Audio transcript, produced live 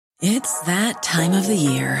It's that time of the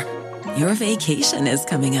year. Your vacation is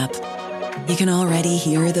coming up. You can already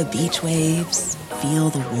hear the beach waves, feel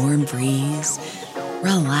the warm breeze,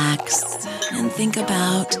 relax, and think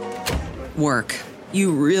about work.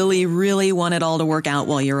 You really, really want it all to work out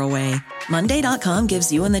while you're away. Monday.com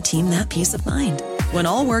gives you and the team that peace of mind. When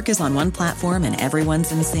all work is on one platform and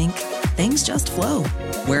everyone's in sync, things just flow.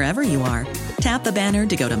 Wherever you are, tap the banner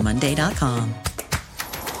to go to Monday.com.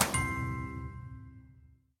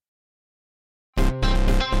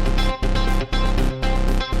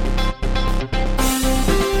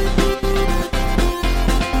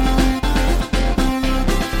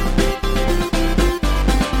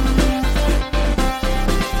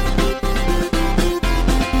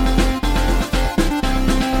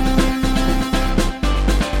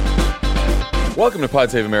 Welcome to Pod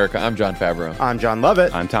Save America. I'm John Favreau. I'm John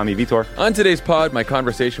Lovett. I'm Tommy Vitor. On today's pod, my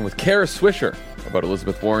conversation with Kara Swisher about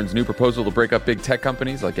Elizabeth Warren's new proposal to break up big tech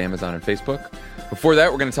companies like Amazon and Facebook. Before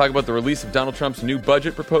that, we're going to talk about the release of Donald Trump's new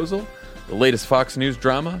budget proposal, the latest Fox News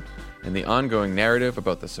drama, and the ongoing narrative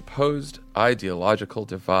about the supposed ideological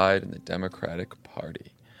divide in the Democratic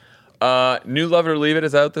Party. New Love It or Leave It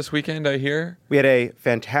is out this weekend, I hear. We had a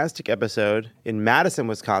fantastic episode in Madison,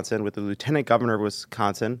 Wisconsin with the Lieutenant Governor of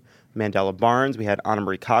Wisconsin, Mandela Barnes. We had Anna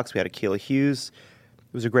Marie Cox. We had Akilah Hughes.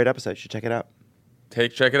 It was a great episode. You should check it out.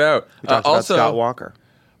 Check it out. We talked about Scott Walker.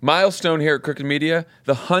 Milestone here at Crooked Media,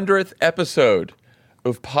 the 100th episode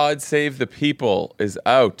of Pod Save the People is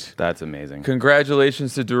out. That's amazing.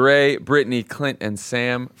 Congratulations to DeRay, Brittany, Clint, and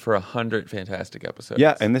Sam for 100 fantastic episodes.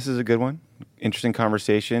 Yeah, and this is a good one. Interesting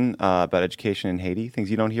conversation about education in Haiti, things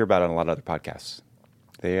you don't hear about on a lot of other podcasts.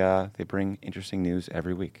 They bring interesting news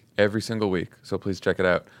every week. Every single week, so please check it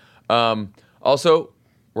out. Also,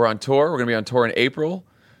 we're on tour. We're going to be on tour in April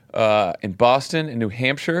in Boston and New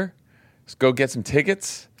Hampshire. Let's go get some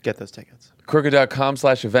tickets. Get those tickets.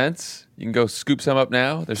 Crooked.com/events. You can go scoop some up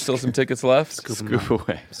now. There's still some tickets left. Scoop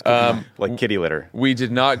away. Like kitty litter. We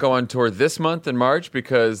did not go on tour this month in March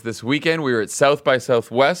because this weekend we were at South by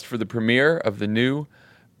Southwest for the premiere of the new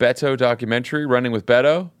Beto documentary, Running with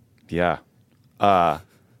Beto. Yeah.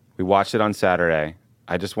 We watched it on Saturday.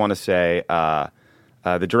 I just want to say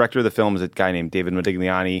the director of the film is a guy named David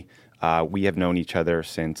Modigliani. We have known each other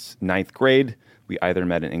since 9th grade. We either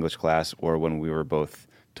met in English class or when we were both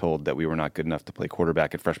told that we were not good enough to play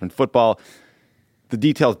quarterback at freshman football. The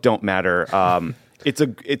details don't matter. I'm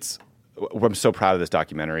so proud of this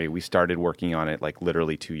documentary. We started working on it like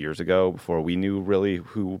literally 2 years ago before we knew really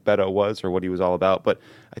who Beto was or what he was all about. But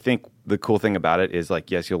I think the cool thing about it is like,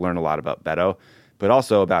 yes, you'll learn a lot about Beto, but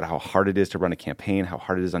also about how hard it is to run a campaign, how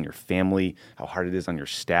hard it is on your family, how hard it is on your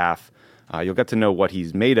staff. You'll get to know what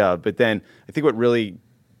he's made of. But then I think what really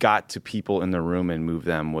got to people in the room and moved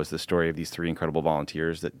them was the story of these three incredible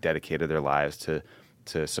volunteers that dedicated their lives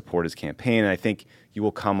to support his campaign. And I think you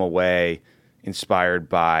will come away inspired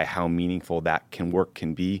by how meaningful that work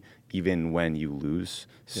can be, even when you lose.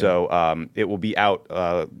 Yeah. So it will be out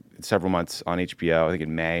several months on HBO, I think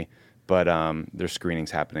in May. But there's screenings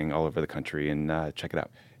happening all over the country, and check it out.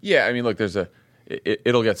 Yeah, I mean, look,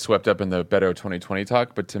 it'll get swept up in the Beto 2020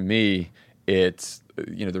 talk, but to me, it's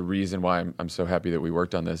the reason why I'm so happy that we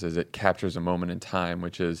worked on this is it captures a moment in time,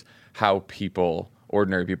 which is how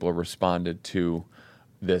ordinary people responded to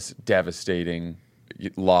this devastating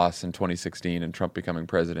loss in 2016 and Trump becoming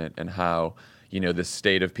president, and how this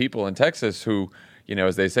state of people in Texas who,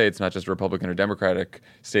 as they say, it's not just a Republican or Democratic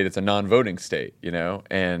state, it's a non-voting state,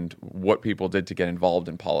 and what people did to get involved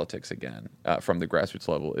in politics again from the grassroots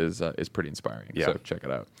level is pretty inspiring. Yeah. So check it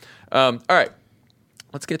out. All right,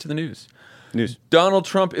 let's get to the news. Donald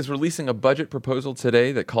Trump is releasing a budget proposal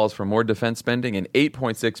today that calls for more defense spending and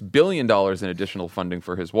 $8.6 billion in additional funding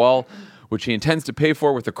for his wall, which he intends to pay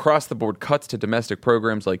for with across-the-board cuts to domestic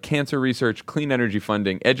programs like cancer research, clean energy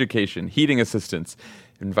funding, education, heating assistance,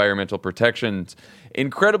 environmental protections.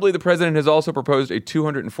 Incredibly, the president has also proposed a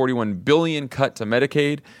 $241 billion cut to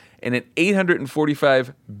Medicaid and an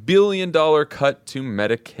 $845 billion cut to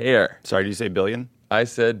Medicare. Sorry, did you say billion? I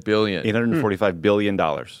said billion. $845 billion.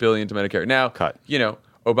 Billion to Medicare. Now, cut.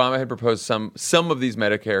 Obama had proposed some of these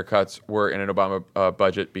Medicare cuts were in an Obama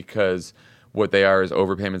budget because what they are is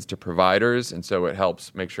overpayments to providers, and so it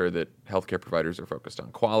helps make sure that healthcare providers are focused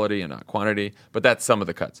on quality and not quantity. But that's some of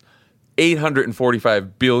the cuts.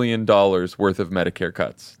 $845 billion worth of Medicare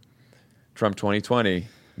cuts. Trump 2020,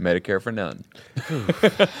 Medicare for none.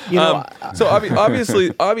 So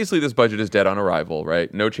obviously this budget is dead on arrival,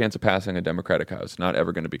 right? No chance of passing a Democratic House. Not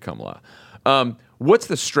ever going to become law. What's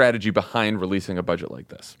the strategy behind releasing a budget like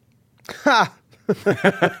this?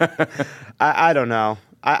 I don't know.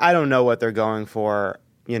 I don't know what they're going for.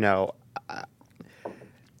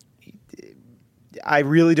 I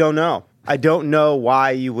really don't know. I don't know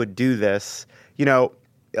why you would do this. You know,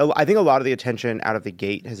 I think a lot of the attention out of the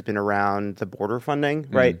gate has been around the border funding,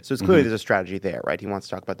 right? So it's clearly there's a strategy there, right? He wants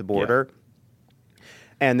to talk about the border. Yeah.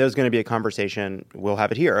 And there's going to be a conversation, we'll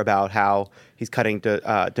have it here, about how he's cutting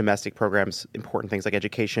domestic programs, important things like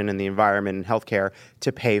education and the environment and healthcare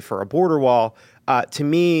to pay for a border wall. To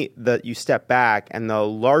me, you step back and the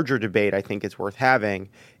larger debate I think is worth having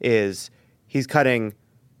is he's cutting,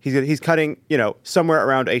 somewhere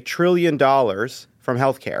around $1 trillion from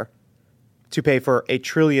healthcare to pay for $1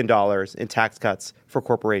 trillion in tax cuts for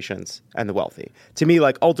corporations and the wealthy. To me,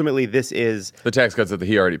 ultimately, this is the tax cuts that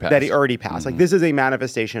he already passed. Mm-hmm. This is a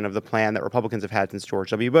manifestation of the plan that Republicans have had since George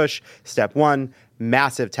W. Bush. Step one,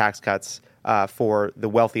 massive tax cuts for the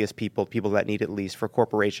wealthiest people that need it least, for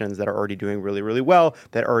corporations that are already doing really, really well,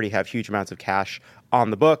 that already have huge amounts of cash on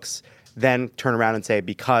the books. Then turn around and say,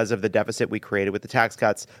 because of the deficit we created with the tax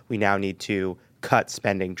cuts, we now need to cut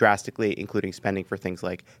spending drastically, including spending for things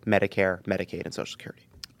like Medicare, Medicaid, and Social Security.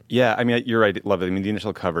 Yeah, I mean, you're right, Love it. I mean, the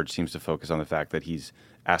initial coverage seems to focus on the fact that he's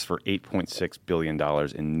asked for $8.6 billion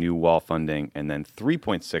in new wall funding and then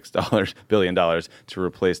 $3.6 billion to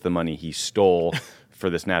replace the money he stole for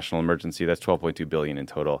this national emergency. That's $12.2 billion in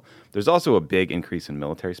total. There's also a big increase in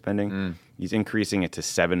military spending. He's increasing it to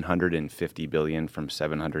 $750 billion from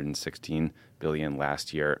 $716 billion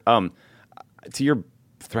last year. To your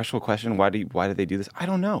threshold question, why did they do this? I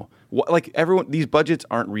don't know. These budgets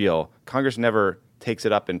aren't real. Congress never takes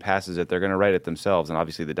it up and passes it. They're going to write it themselves, and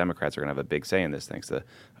obviously the Democrats are going to have a big say in this thanks to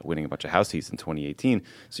winning a bunch of House seats in 2018.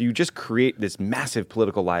 So you just create this massive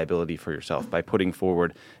political liability for yourself by putting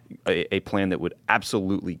forward a plan that would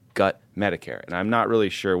absolutely gut Medicare. And I'm not really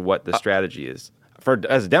sure what the strategy is.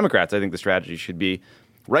 As Democrats, I think the strategy should be,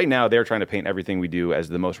 right now, they're trying to paint everything we do as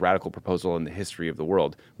the most radical proposal in the history of the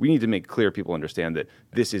world. We need to make clear people understand that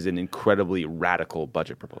this is an incredibly radical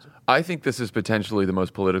budget proposal. I think this is potentially the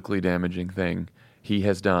most politically damaging thing he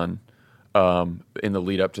has done in the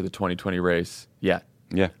lead up to the 2020 race yet.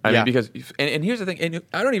 Yeah. I mean, because, and here's the thing, and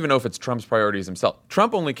I don't even know if it's Trump's priorities himself.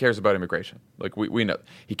 Trump only cares about immigration. We know.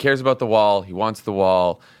 He cares about the wall. He wants the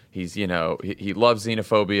wall. He's, he loves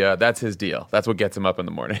xenophobia. That's his deal. That's what gets him up in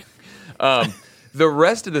the morning. The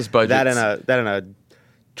rest of this budget, that in a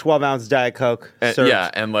 12-ounce Diet Coke, served,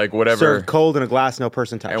 and whatever served cold in a glass, no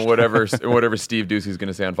person touched, and whatever Steve Ducey's going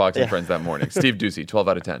to say on Fox and Friends that morning. Steve Ducey, 12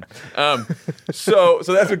 out of 10. So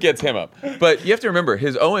that's what gets him up. But you have to remember,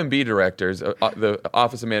 his OMB directors, the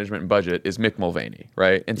Office of Management and Budget, is Mick Mulvaney,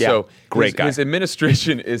 right? And so great guy. His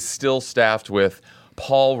administration is still staffed with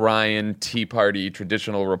Paul Ryan, Tea Party,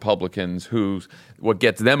 traditional Republicans who what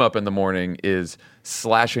gets them up in the morning is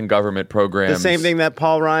slashing government programs. The same thing that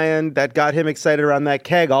Paul Ryan, that got him excited around that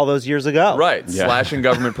keg all those years ago. Right. Yeah. Slashing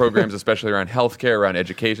government programs, especially around healthcare, around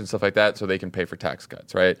education, stuff like that, so they can pay for tax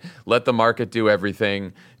cuts, right? Let the market do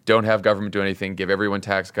everything. Don't have government do anything. Give everyone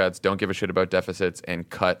tax cuts. Don't give a shit about deficits and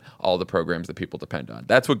cut all the programs that people depend on.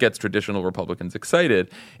 That's what gets traditional Republicans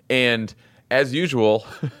excited. And as usual,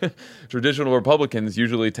 traditional Republicans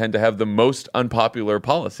usually tend to have the most unpopular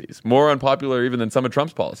policies, more unpopular even than some of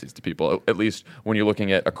Trump's policies to people, at least when you're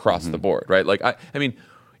looking at across the board, right? I mean,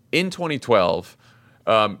 in 2012,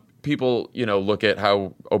 people, look at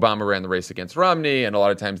how Obama ran the race against Romney, and a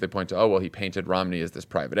lot of times they point to, he painted Romney as this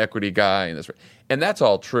private equity guy, and that's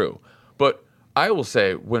all true. But I will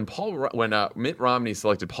say, when Mitt Romney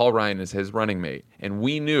selected Paul Ryan as his running mate, and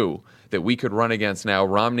we knew that we could run against now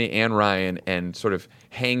Romney and Ryan and sort of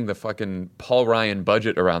hang the fucking Paul Ryan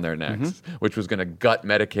budget around their necks, which was going to gut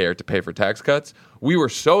Medicare to pay for tax cuts, we were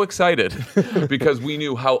so excited because we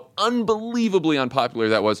knew how unbelievably unpopular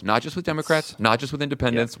that was, not just with Democrats, not just with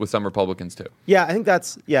independents, with some Republicans too. Yeah, I think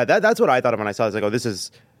that's what I thought of when I saw it. I was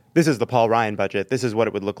like, this is the Paul Ryan budget. This is what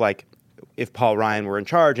it would look like if Paul Ryan were in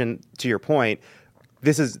charge. And to your point,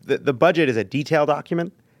 this is the budget is a detailed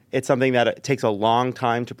document. It's something that it takes a long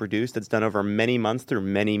time to produce. That's done over many months through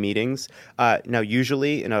many meetings. Now,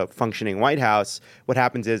 usually in a functioning White House, what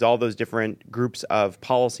happens is all those different groups of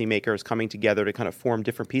policymakers coming together to kind of form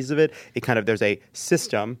different pieces of it. There's a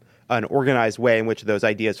system, an organized way in which those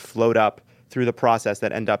ideas float up through the process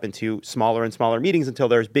that end up into smaller and smaller meetings until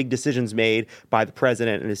there's big decisions made by the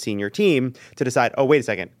president and his senior team to decide, wait a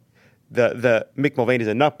second. The Mick Mulvaney's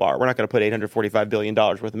a nut bar. We're not going to put $845 billion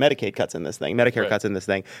worth of Medicaid cuts in this thing, Medicare cuts in this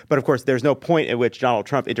thing. But of course, there's no point at which Donald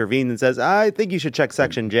Trump intervenes and says, I think you should check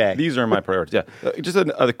Section J. These are my priorities. Yeah. Just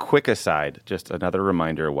a quick aside, just another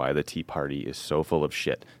reminder why the Tea Party is so full of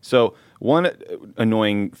shit. So one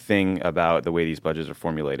annoying thing about the way these budgets are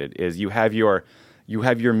formulated is you have your you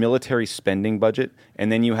have your military spending budget,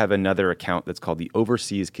 and then you have another account that's called the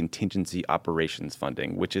Overseas Contingency Operations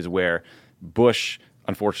Funding, which is where Bush,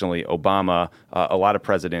 unfortunately, Obama, a lot of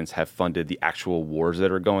presidents have funded the actual wars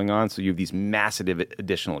that are going on. So you have these massive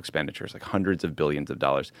additional expenditures, like hundreds of billions of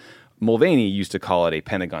dollars. Mulvaney used to call it a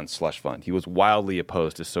Pentagon slush fund. He was wildly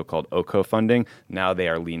opposed to so-called OCO funding. Now they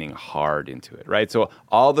are leaning hard into it, right? So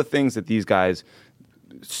all the things that these guys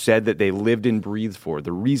said that they lived and breathed for,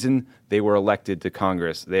 the reason they were elected to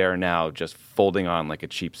Congress, they are now just folding on like a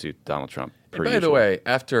cheap suit Donald Trump. And by the way,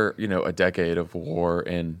 after a decade of war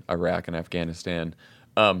in Iraq and Afghanistan,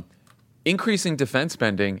 increasing defense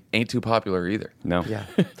spending ain't too popular either. No. Yeah.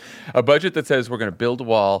 A budget that says we're going to build a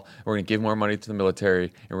wall, we're going to give more money to the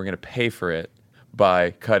military, and we're going to pay for it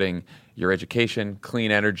by cutting your education,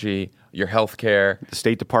 clean energy, your health care. The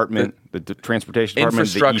State Department, the Transportation Department,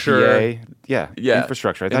 infrastructure, the EPA. Yeah,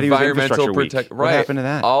 infrastructure. I thought he was infrastructure weak. Right. What happened to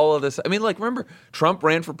that? All of this. I mean, remember, Trump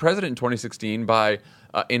ran for president in 2016 by,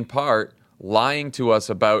 in part, lying to us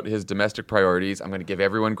about his domestic priorities. I'm going to give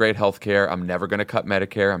everyone great health care. I'm never going to cut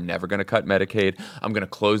Medicare. I'm never going to cut Medicaid. I'm going to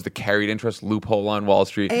close the carried interest loophole on Wall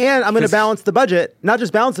Street. And I'm going to balance the budget. Not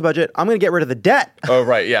just balance the budget, I'm going to get rid of the debt. Oh,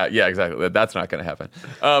 right. Yeah, exactly. That's not going to happen.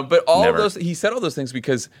 But all Never. of those, he said all those things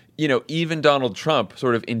because, even Donald Trump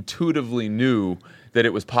sort of intuitively knew that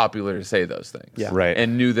it was popular to say those things. Yeah. Right.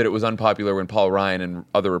 And knew that it was unpopular when Paul Ryan and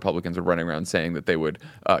other Republicans were running around saying that they would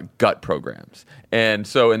gut programs. And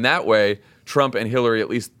so in that way, Trump and Hillary, at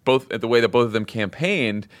least both the way that both of them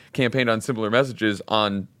campaigned on similar messages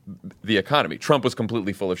on the economy. Trump was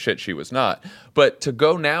completely full of shit. She was not. But to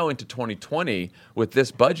go now into 2020 with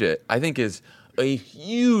this budget, I think is a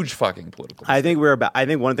huge fucking political mistake. I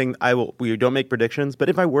think one thing we don't make predictions, but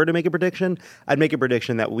if I were to make a prediction, I'd make a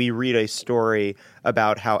prediction that we read a story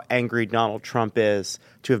about how angry Donald Trump is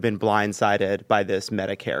to have been blindsided by this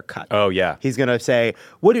Medicare cut. Oh, yeah. He's going to say,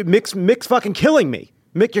 Mick's fucking killing me.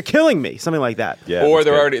 Mick, you're killing me. Something like that. Yeah, or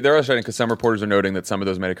they're good. already starting because some reporters are noting that some of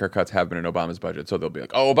those Medicare cuts have been in Obama's budget, so they'll be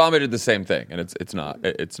like, "Oh, Obama did the same thing," and it's not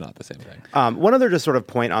the same thing. One other just sort of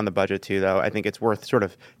point on the budget too, though. I think it's worth sort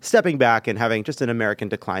of stepping back and having just an American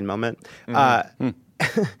decline moment.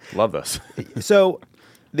 Love this. So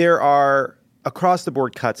there are across the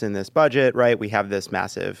board cuts in this budget, right? We have this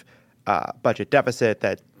massive budget deficit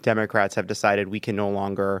that Democrats have decided we can no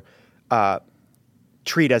longer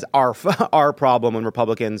treat as our problem when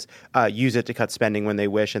Republicans use it to cut spending when they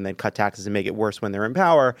wish and then cut taxes and make it worse when they're in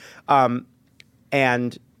power.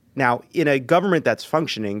 And now in a government that's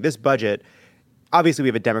functioning, this budget, obviously we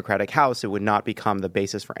have a Democratic House. It would not become the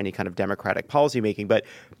basis for any kind of Democratic policymaking, but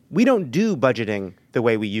we don't do budgeting the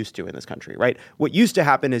way we used to in this country, right? What used to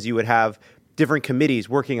happen is you would have different committees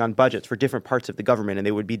working on budgets for different parts of the government, and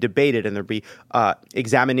they would be debated, and there'd be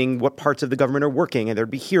examining what parts of the government are working, and there'd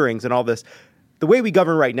be hearings and all this. The way we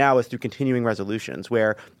govern right now is through continuing resolutions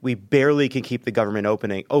where we barely can keep the government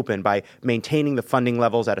open by maintaining the funding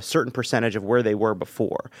levels at a certain percentage of where they were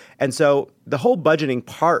before. And so the whole budgeting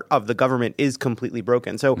part of the government is completely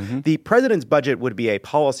broken. So the president's budget would be a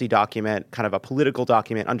policy document, kind of a political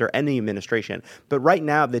document under any administration. But right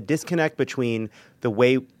now, the disconnect between the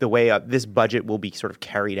way this budget will be sort of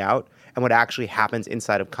carried out and what actually happens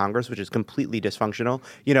inside of Congress, which is completely dysfunctional,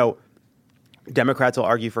 Democrats will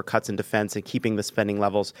argue for cuts in defense and keeping the spending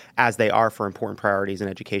levels as they are for important priorities in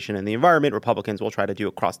education and the environment. Republicans will try to do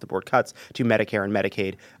across-the-board cuts to Medicare and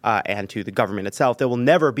Medicaid and to the government itself. There will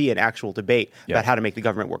never be an actual debate about how to make the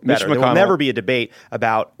government work better. There will never be a debate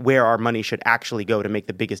about where our money should actually go to make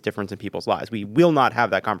the biggest difference in people's lives. We will not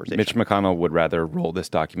have that conversation. Mitch McConnell would rather roll this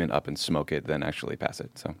document up and smoke it than actually pass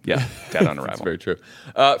it. So, yeah, dead on arrival. That's very true.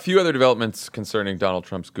 A few other developments concerning Donald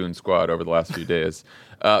Trump's goon squad over the last few days.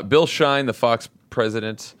 Bill Shine, the Fox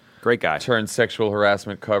president, Great guy. turned sexual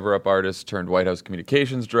harassment cover-up artist, turned White House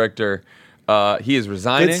communications director. He is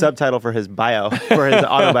resigning. Good subtitle for his bio, for his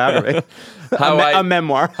autobiography. A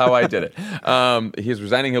memoir. How I did it. He is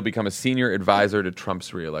resigning. He'll become a senior advisor to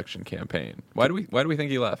Trump's re-election campaign. Why do we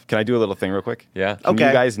think he left? Can I do a little thing real quick? Yeah. Can Okay.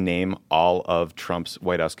 you guys name all of Trump's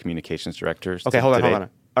White House communications directors? Okay, hold today? on.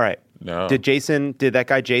 All right. No. Did that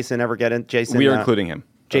guy Jason ever get in? Jason. We are including him.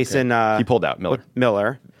 Jason. He pulled out, Miller.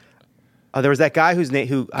 Miller. There was that guy whose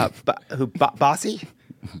name Bossy.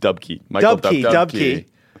 Dubkey. Michael Dubkey.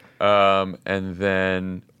 And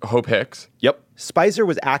then Hope Hicks. Yep. Spicer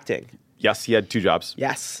was acting. Yes, he had two jobs.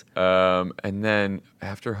 Yes. And then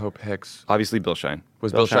after Hope Hicks, Obviously, Bill Shine.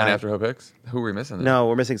 was Bill Bill Shine Shine. after Hope Hicks? Who were we missing then? No,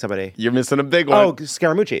 we're missing somebody. You're missing a big one. Oh,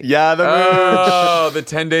 Scaramucci. yeah, the Oh, the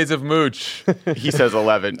 10 Days of Mooch. he says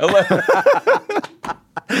 11.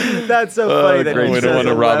 That That's so funny that we he don't want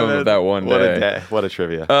to says rob him 11. of that one What day. a day. What a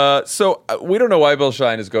trivia. So we don't know why Bill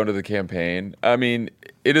Shine is going to the campaign. I mean,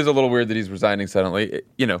 it is a little weird that he's resigning suddenly.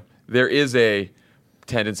 There is a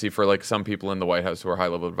tendency for like some people in the White House who are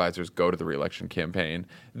high-level advisors go to the re-election campaign.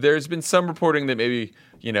 There's been some reporting that maybe,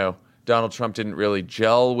 Donald Trump didn't really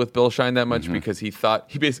gel with Bill Shine that much because he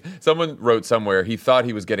thought someone wrote somewhere he thought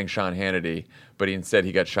he was getting Sean Hannity, but instead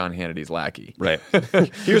he got Sean Hannity's lackey. Right.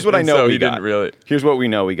 Here's what I And know so we he got. didn't really. Here's what we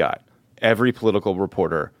know we got. Every political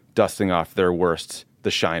reporter dusting off their worst "the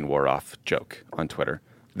Shine wore off" joke on Twitter.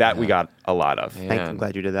 That we got a lot of. I'm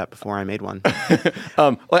glad you did that before I made one.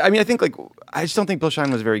 I think I just don't think Bill Shine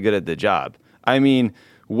was very good at the job. I mean,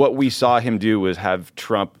 what we saw him do was have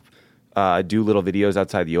Trump do little videos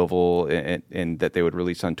outside the Oval and that they would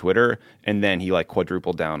release on Twitter, and then he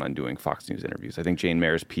quadrupled down on doing Fox News interviews. I think Jane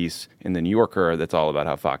Mayer's piece in the New Yorker that's all about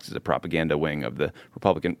how Fox is a propaganda wing of the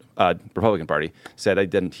Republican Party said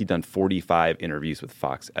he'd done 45 interviews with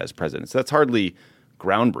Fox as president. So that's hardly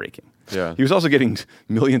groundbreaking. Yeah. He was also getting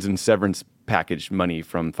millions in severance package money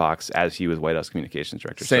from Fox as he was White House communications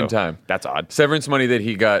director. Same So time. That's odd. Severance money that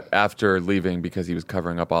he got after leaving because he was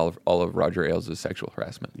covering up all of Roger Ailes' sexual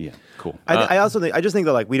harassment. Yeah, cool. I also think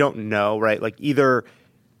that we don't know, right? Like either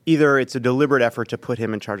it's a deliberate effort to put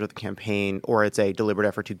him in charge of the campaign, or it's a deliberate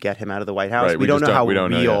effort to get him out of the White House. Right, we don't know how we don't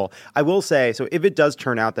know real. yet. I will say, so if it does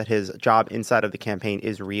turn out that his job inside of the campaign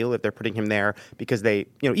is real, if they're putting him there because they,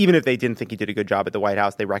 even if they didn't think he did a good job at the White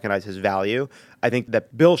House, they recognize his value. I think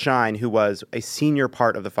that Bill Shine, who was a senior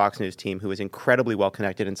part of the Fox News team, who was incredibly well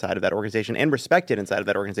connected inside of that organization and respected inside of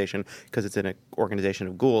that organization because it's an organization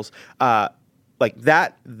of ghouls.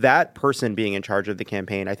 That person being in charge of the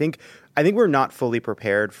campaign, I think we're not fully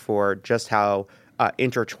prepared for just how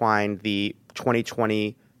intertwined the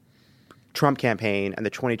 2020 Trump campaign and the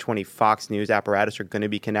 2020 Fox News apparatus are going to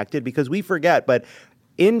be connected, because we forget, but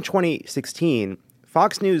in 2016,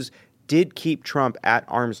 Fox News did keep Trump at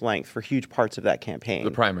arm's length for huge parts of that campaign.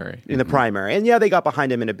 The primary. In the primary. And yeah, they got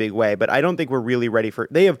behind him in a big way, but I don't think we're really ready for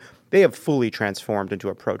they have fully transformed into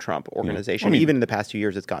a pro-Trump organization. Even in the past 2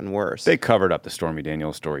 years, it's gotten worse. They covered up the Stormy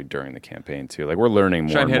Daniels story during the campaign too. We're learning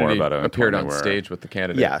more Sean and more Hannity about him. appeared on stage with the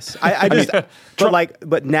candidate. Yes,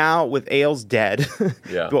 but now with Ailes dead,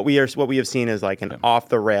 Yeah. what we have seen is an off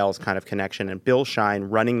the rails kind of connection, and Bill Shine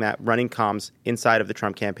running comms inside of the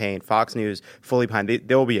Trump campaign, Fox News fully behind.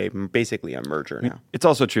 There will be basically a merger now. It's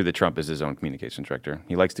also true that Trump is his own communications director.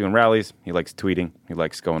 He likes doing rallies. He likes tweeting. He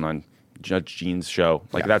likes going on Judge Gene's show.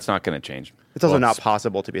 That's not going to change. It's also not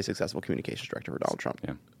possible to be a successful communications director for Donald Trump.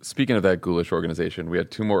 Yeah. Speaking of that ghoulish organization, we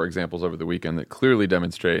had two more examples over the weekend that clearly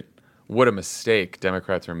demonstrate what a mistake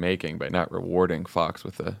Democrats are making by not rewarding Fox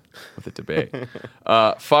with a debate.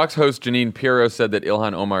 Fox host Jeanine Pirro said that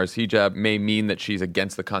Ilhan Omar's hijab may mean that she's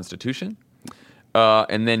against the Constitution.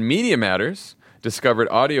 And then Media Matters discovered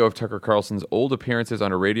audio of Tucker Carlson's old appearances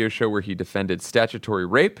on a radio show where he defended statutory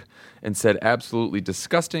rape and said absolutely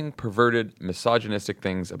disgusting, perverted, misogynistic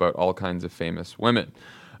things about all kinds of famous women.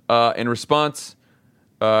 In response,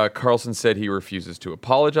 Carlson said he refuses to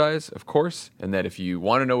apologize, of course, and that if you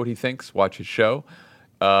want to know what he thinks, watch his show.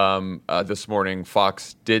 This morning,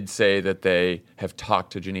 Fox did say that they have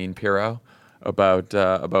talked to Jeanine Pirro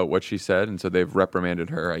about what she said, and so they've reprimanded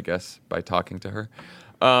her, I guess, by talking to her.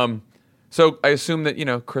 So I assume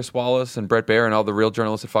that Chris Wallace and Brett Baer and all the real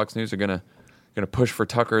journalists at Fox News are gonna push for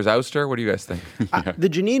Tucker's ouster. What do you guys think? The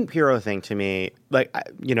Jeanine Pirro thing to me,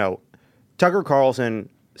 Tucker Carlson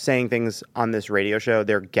saying things on this radio show,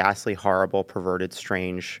 they're ghastly, horrible, perverted,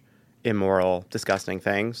 strange, immoral, disgusting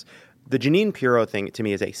things. The Jeanine Pirro thing to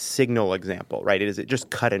me is a signal example, right? It is just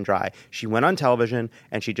cut and dry. She went on television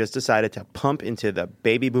and she just decided to pump into the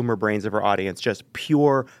baby boomer brains of her audience just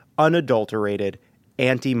pure, unadulterated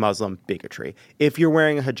anti-Muslim bigotry. If you're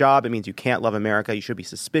wearing a hijab, it means you can't love America. You should be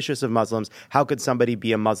suspicious of Muslims. How could somebody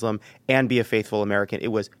be a Muslim and be a faithful American? It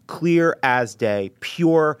was clear as day,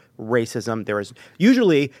 pure racism. There is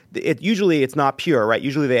usually it's not pure, right?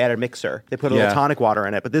 Usually they add a mixer. They put a little tonic water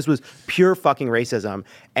in it, but this was pure fucking racism.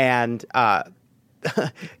 And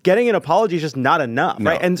getting an apology is just not enough,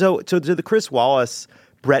 right? And so to the Chris Wallace,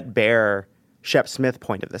 Brett Baer, Shep Smith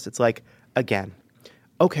point of this, it's again,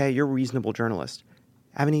 okay, you're a reasonable journalist.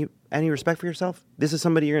 Have any respect for yourself? This is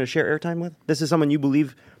somebody you're going to share airtime with? This is someone you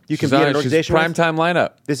believe you can be in an organization with? She's primetime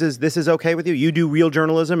lineup. This is okay with you? You do real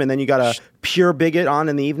journalism and then you got a pure bigot on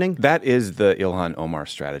in the evening? That is the Ilhan Omar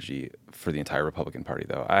strategy for the entire Republican Party,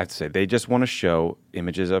 though. I have to say, they just want to show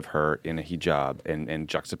images of her in a hijab and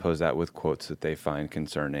juxtapose that with quotes that they find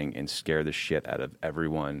concerning and scare the shit out of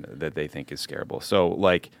everyone that they think is scareable. So,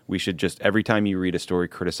 like, we should just, every time you read a story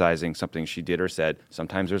criticizing something she did or said,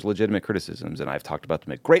 sometimes there's legitimate criticisms, and I've talked about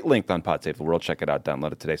them at great length on Pod Save the World. Check it out,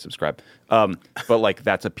 download it today, subscribe. But, like,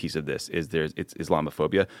 that's a piece of this, it's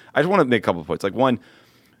Islamophobia. I just want to make a couple of points. Like, one,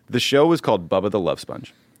 the show is called Bubba the Love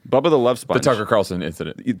Sponge. Bubba the Love Sponge. The Tucker Carlson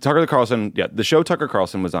incident. The show Tucker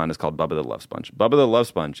Carlson was on is called Bubba the Love Sponge. Bubba the Love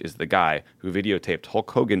Sponge is the guy who videotaped Hulk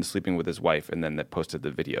Hogan sleeping with his wife and then that posted the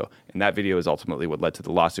video. And that video is ultimately what led to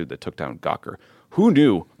the lawsuit that took down Gawker. Who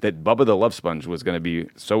knew that Bubba the Love Sponge was going to be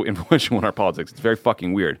so influential in our politics? It's very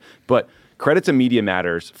fucking weird. But credit to Media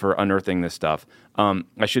Matters for unearthing this stuff.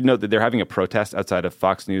 I should note that they're having a protest outside of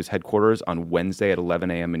Fox News headquarters on Wednesday at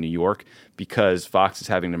 11 a.m. in New York because Fox is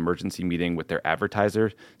having an emergency meeting with their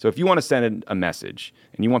advertisers. So if you want to send a message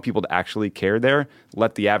and you want people to actually care there,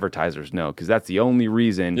 let the advertisers know, because that's the only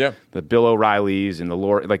reason the Bill O'Reillys and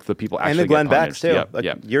the people actually and the Glenn get Becks too.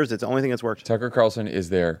 Yeah, Years, it's the only thing that's worked. Tucker Carlson is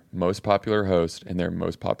their most popular host in their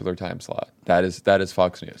most popular time slot. That is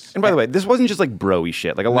Fox News. And by the way, this wasn't just like bro-y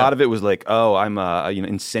shit. Like a lot of it was like, oh, I'm a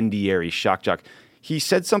incendiary shock jock. He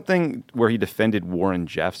said something where he defended Warren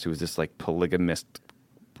Jeffs, who was this like polygamist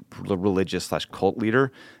religious/cult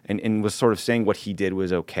leader, and was sort of saying what he did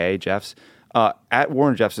was okay, Jeffs. At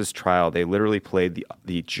Warren Jeffs' trial, they literally played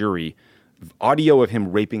the jury audio of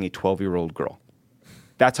him raping a 12-year-old girl.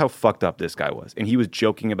 That's how fucked up this guy was. And he was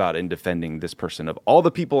joking about and defending this person of all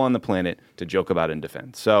the people on the planet to joke about and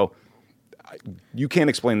defend. So you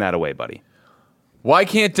can't explain that away, buddy. Why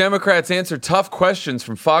can't Democrats answer tough questions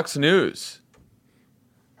from Fox News?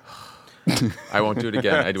 I won't do it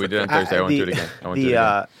again. We did it on Thursday. I won't do it again.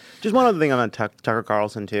 Just one other thing on Tucker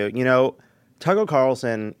Carlson, too. Tucker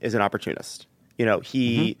Carlson is an opportunist.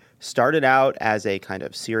 He started out as a kind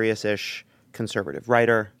of serious-ish conservative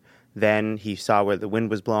writer. Then he saw where the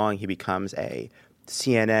wind was blowing. He becomes a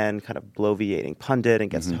CNN kind of bloviating pundit and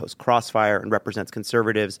gets to host Crossfire and represents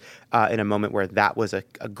conservatives in a moment where that was a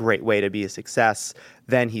great way to be a success.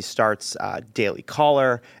 Then he starts Daily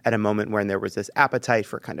Caller at a moment when there was this appetite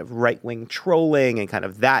for kind of right-wing trolling and kind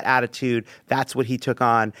of that attitude. That's what he took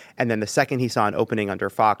on. And then the second he saw an opening under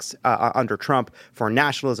under Trump for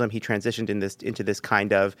nationalism, he transitioned into this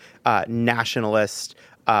kind of nationalist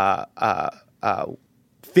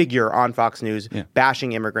figure on Fox News,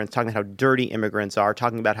 bashing immigrants, talking about how dirty immigrants are,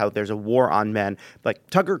 talking about how there's a war on men. Like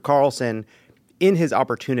Tucker Carlson, in his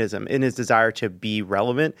opportunism, in his desire to be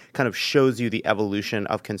relevant, kind of shows you the evolution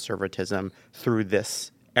of conservatism through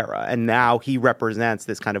this era. And now he represents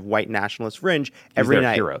this kind of white nationalist fringe every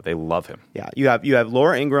night. He's their hero. They love him. Yeah, you have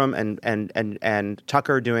Laura Ingraham and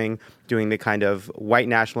Tucker doing the kind of white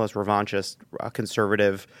nationalist, revanchist,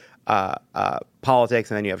 conservative politics,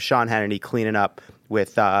 and then you have Sean Hannity cleaning up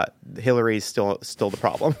with Hillary's still the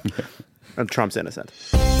problem, and Trump's innocent.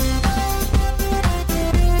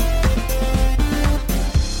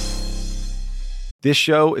 This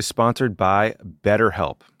show is sponsored by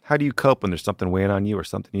BetterHelp. How do you cope when there's something weighing on you or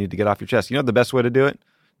something you need to get off your chest? You know the best way to do it?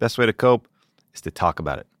 Best way to cope is to talk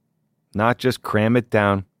about it. Not just cram it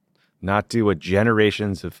down, not do what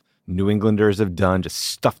generations of New Englanders have done, just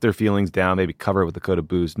stuff their feelings down, maybe cover it with a coat of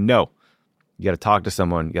booze. No. You got to talk to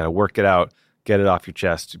someone. You got to work it out, get it off your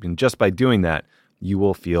chest. And just by doing that, you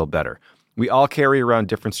will feel better. We all carry around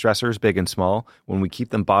different stressors, big and small. When we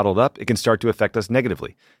keep them bottled up, it can start to affect us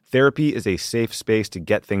negatively. Therapy is a safe space to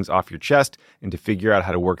get things off your chest and to figure out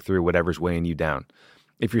how to work through whatever's weighing you down.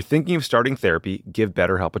 If you're thinking of starting therapy, give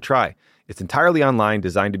BetterHelp a try. It's entirely online,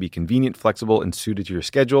 designed to be convenient, flexible, and suited to your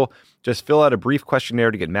schedule. Just fill out a brief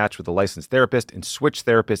questionnaire to get matched with a licensed therapist and switch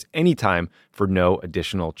therapists anytime for no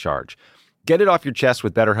additional charge. Get it off your chest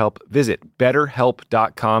with BetterHelp. Visit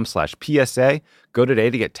betterhelp.com/PSA. Go today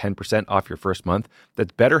to get 10% off your first month.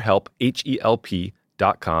 That's BetterHelp,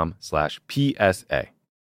 HELP.com/PSA.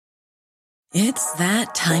 It's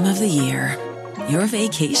that time of the year. Your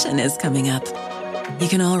vacation is coming up. You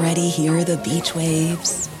can already hear the beach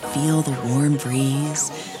waves, feel the warm breeze,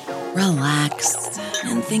 relax,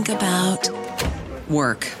 and think about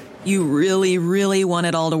work. You really, really want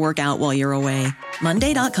it all to work out while you're away.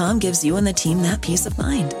 Monday.com gives you and the team that peace of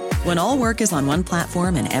mind. When all work is on one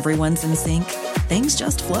platform and everyone's in sync, things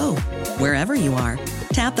just flow. Wherever you are,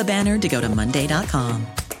 tap the banner to go to Monday.com.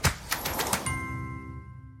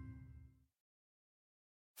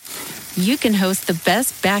 You can host the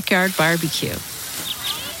best backyard barbecue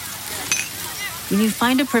when you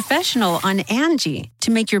find a professional on Angie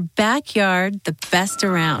to make your backyard the best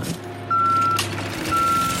around.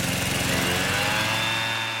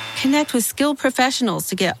 Connect with skilled professionals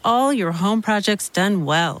to get all your home projects done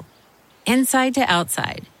well. Inside to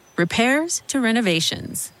outside, repairs to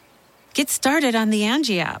renovations. Get started on the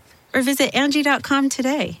Angie app or visit Angie.com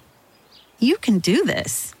today. You can do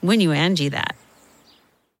this when you Angie that.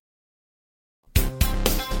 All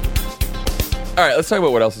right, let's talk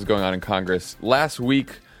about what else is going on in Congress. Last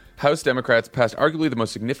week, House Democrats passed arguably the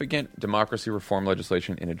most significant democracy reform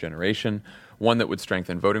legislation in a generation, one that would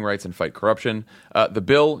strengthen voting rights and fight corruption. The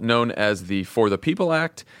bill, known as the For the People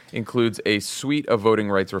Act, includes a suite of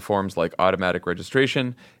voting rights reforms like automatic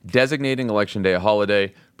registration, designating Election Day a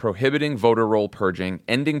holiday, prohibiting voter roll purging,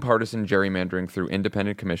 ending partisan gerrymandering through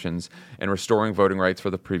independent commissions, and restoring voting rights for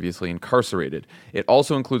the previously incarcerated. It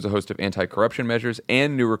also includes a host of anti-corruption measures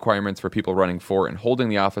and new requirements for people running for and holding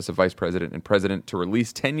the office of vice president and president to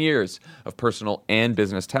release 10 years of personal and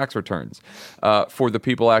business tax returns. For the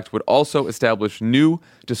People Act would also establish new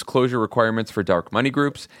disclosure requirements for dark money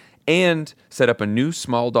groups and set up a new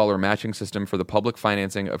small dollar matching system for the public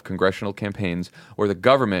financing of congressional campaigns, where the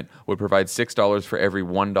government would provide $6 for every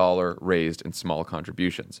 $1 raised in small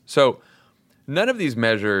contributions. So none of these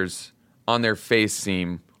measures on their face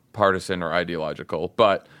seem partisan or ideological,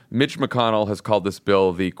 but Mitch McConnell has called this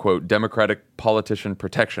bill the, quote, Democratic Politician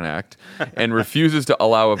Protection Act and refuses to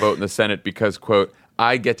allow a vote in the Senate because, quote,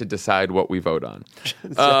 I get to decide what we vote on.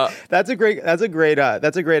 That's a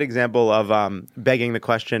great example of begging the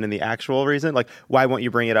question and the actual reason. Like, why won't you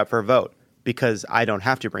bring it up for a vote? Because I don't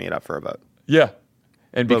have to bring it up for a vote. Yeah.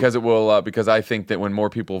 And because it will, because I think that when more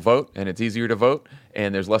people vote and it's easier to vote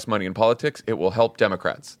and there's less money in politics, it will help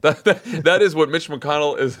Democrats. That is what Mitch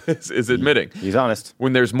McConnell is admitting. He's honest.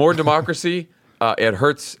 When there's more democracy, it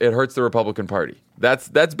hurts the Republican Party. That's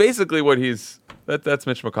basically what that's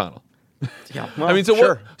Mitch McConnell. Yeah, well, I mean, so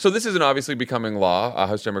sure. So this isn't obviously becoming law.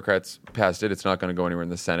 House Democrats passed it. It's not going to go anywhere in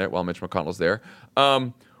the Senate while Mitch McConnell's there.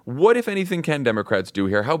 What, if anything, can Democrats do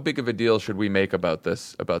here? How big of a deal should we make about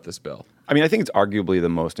this bill? I mean, I think it's arguably the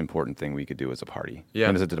most important thing we could do as a party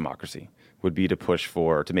and as a democracy would be to push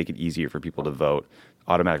to make it easier for people to vote,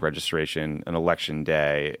 automatic registration, an election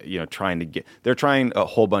day, they're trying a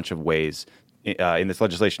whole bunch of ways in this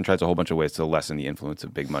legislation tries a whole bunch of ways to lessen the influence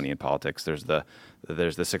of big money in politics. There's the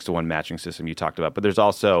 6-to-1 matching system you talked about, but there's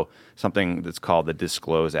also something that's called the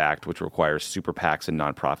Disclose Act, which requires super PACs and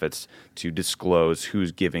nonprofits to disclose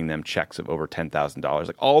who's giving them checks of over $10,000.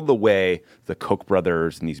 Like all the way the Koch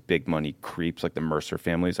brothers and these big money creeps like the Mercer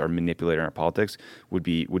families are manipulating our politics would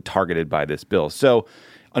targeted by this bill. So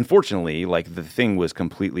unfortunately, like the thing was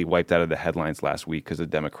completely wiped out of the headlines last week because the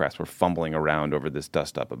Democrats were fumbling around over this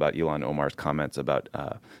dust-up about Ilhan Omar's comments about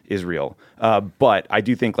Israel. But I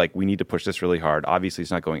do think like we need to push this really hard. Obviously,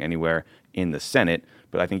 it's not going anywhere in the Senate,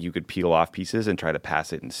 but I think you could peel off pieces and try to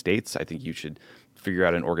pass it in states. I think you should figure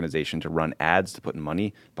out an organization to run ads to put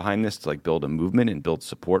money behind this, to like build a movement and build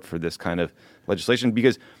support for this kind of legislation,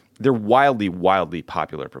 because they're wildly, wildly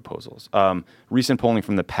popular proposals. Recent polling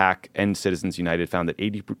from the PAC and Citizens United found that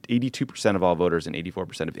 82% of all voters and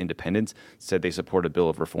 84% of independents said they support a bill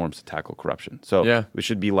of reforms to tackle corruption. So it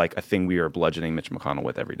should be like a thing we are bludgeoning Mitch McConnell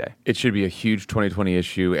with every day. It should be a huge 2020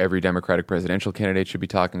 issue. Every Democratic presidential candidate should be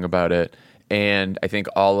talking about it. And I think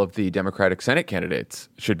all of the Democratic Senate candidates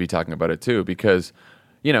should be talking about it too, because,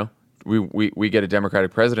 we get a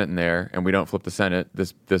Democratic president in there and we don't flip the Senate.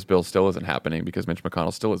 This bill still isn't happening because Mitch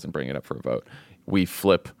McConnell still isn't bringing it up for a vote. We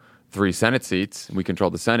flip 3 Senate seats. We control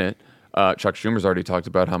the Senate. Chuck Schumer's already talked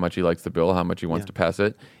about how much he likes the bill, how much he wants to pass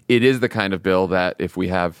it. It is the kind of bill that if we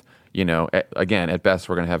have, at best,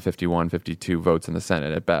 we're going to have 51, 52 votes in the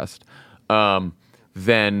Senate at best.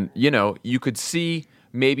 Then, you could see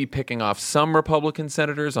maybe picking off some Republican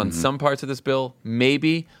senators on some parts of this bill,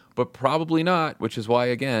 maybe, but probably not, which is why,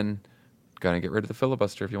 again, got to get rid of the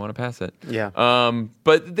filibuster if you want to pass it. Yeah.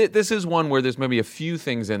 But this is one where there's maybe a few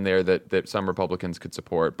things in there that some Republicans could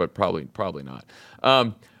support, but probably not.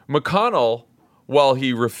 McConnell, while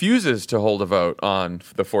he refuses to hold a vote on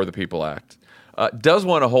the For the People Act, does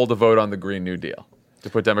want to hold a vote on the Green New Deal, to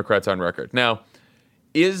put Democrats on record. Now,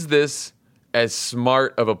 is this as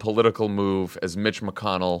smart of a political move as Mitch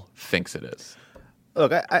McConnell thinks it is?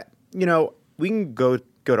 Look, we can go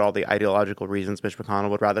to all the ideological reasons Mitch McConnell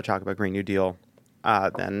would rather talk about Green New Deal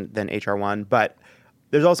than H.R. 1. But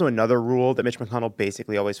there's also another rule that Mitch McConnell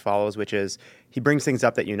basically always follows, which is he brings things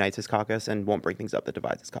up that unites his caucus and won't bring things up that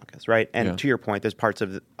divides his caucus, right? And to your point, there's parts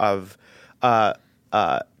of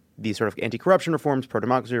these sort of anti-corruption reforms,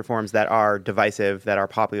 pro-democracy reforms that are divisive, that are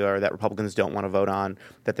popular, that Republicans don't want to vote on,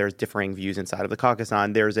 that there's differing views inside of the caucus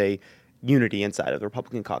on. There's a unity inside of the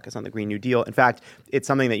Republican caucus on the Green New Deal. In fact, it's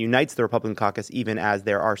something that unites the Republican caucus, even as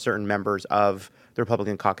there are certain members of the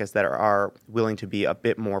Republican caucus that are willing to be a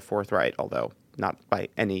bit more forthright, although not by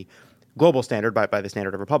any global standard, but by the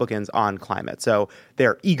standard of Republicans, on climate. So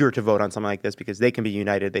they're eager to vote on something like this because they can be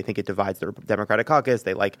united. They think it divides the Democratic caucus.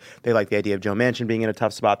 They like the idea of Joe Manchin being in a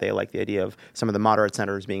tough spot. They like the idea of some of the moderate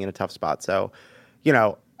senators being in a tough spot. So,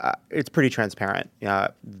 it's pretty transparent.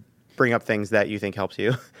 Bring up things that you think helps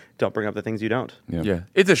you. Don't bring up the things you don't. Yeah.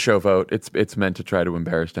 It's a show vote. It's meant to try to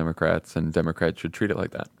embarrass Democrats, and Democrats should treat it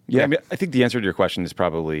like that. Yeah, I mean, I think the answer to your question is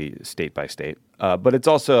probably state by state, but it's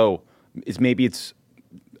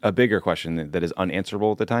a bigger question that is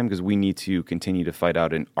unanswerable at the time, because we need to continue to fight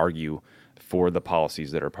out and argue for the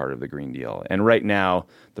policies that are part of the Green Deal. And right now,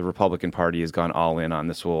 the Republican Party has gone all in on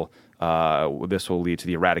this will lead to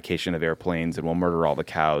the eradication of airplanes and will murder all the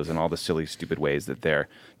cows and all the silly, stupid ways that they're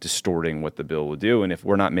distorting what the bill will do. And if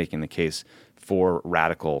we're not making the case for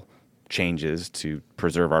radical changes to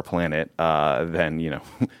preserve our planet, then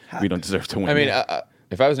we don't deserve to win. I mean,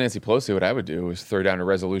 if I was Nancy Pelosi, what I would do is throw down a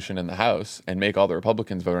resolution in the House and make all the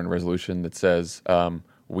Republicans vote on a resolution that says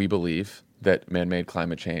we believe that man-made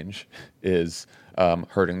climate change is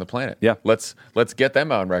hurting the planet. Yeah. Let's get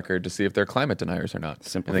them on record to see if they're climate deniers or not.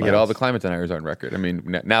 Simple and then get all the climate deniers on record. I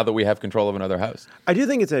mean, now that we have control of another House. I do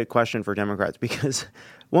think it's a question for Democrats, because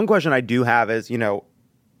one question I do have is,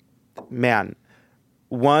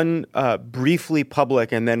 one briefly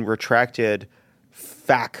public and then retracted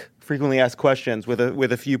frequently asked questions with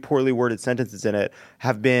a few poorly worded sentences in it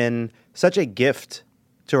have been such a gift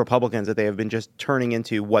to Republicans that they have been just turning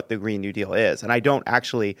into what the Green New Deal is. And I don't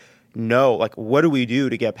actually know, what do we do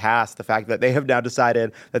to get past the fact that they have now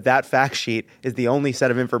decided that fact sheet is the only set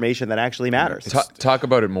of information that actually matters? Talk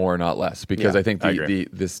about it more, not less, because I think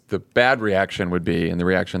the bad reaction would be, and the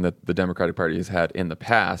reaction that the Democratic Party has had in the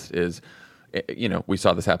past is, we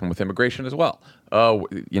saw this happen with immigration as well.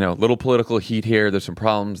 Little political heat here. There's some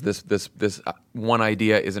problems. This one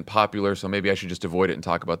idea isn't popular, so maybe I should just avoid it and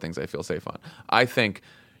talk about things I feel safe on. I think,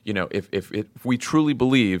 if we truly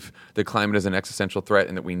believe that climate is an existential threat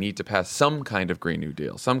and that we need to pass some kind of Green New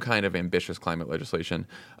Deal, some kind of ambitious climate legislation,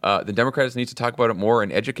 the Democrats need to talk about it more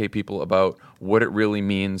and educate people about what it really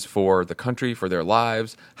means for the country, for their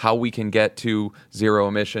lives, how we can get to zero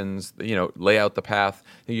emissions, lay out the path.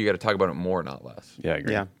 I think you got to talk about it more, not less. Yeah, I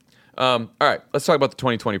agree. Yeah. All right, let's talk about the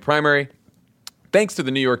 2020 primary. Thanks to the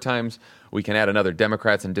New York Times, we can add another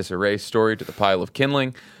Democrats in disarray story to the pile of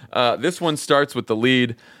kindling. This one starts with the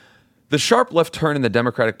lead. The sharp left turn in the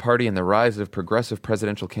Democratic Party and the rise of progressive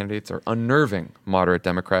presidential candidates are unnerving moderate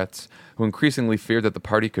Democrats, who increasingly fear that the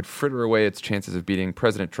party could fritter away its chances of beating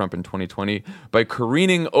President Trump in 2020 by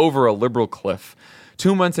careening over a liberal cliff.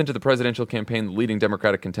 2 months into the presidential campaign, the leading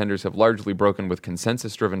Democratic contenders have largely broken with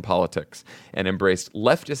consensus-driven politics and embraced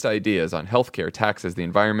leftist ideas on healthcare, taxes, the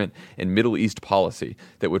environment, and Middle East policy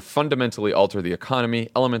that would fundamentally alter the economy,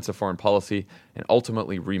 elements of foreign policy, and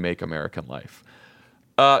ultimately remake American life.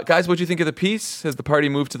 Guys, what do you think of the piece? Has the party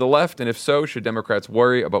moved to the left? And if so, should Democrats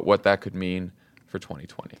worry about what that could mean for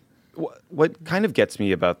 2020? What kind of gets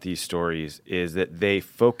me about these stories is that they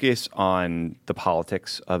focus on the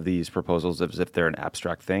politics of these proposals as if they're an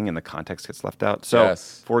abstract thing and the context gets left out. So,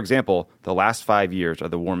 Yes. For example, the last 5 years are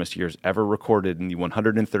the warmest years ever recorded in the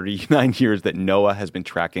 139 years that NOAA has been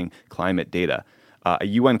tracking climate data. A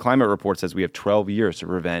UN climate report says we have 12 years to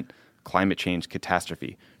prevent climate change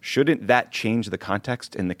catastrophe. Shouldn't that change the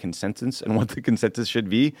context and the consensus and what the consensus should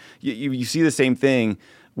be? You see the same thing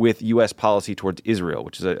with U.S. policy towards Israel,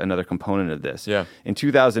 which is another component of this. Yeah. In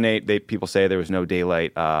 2008, people say there was no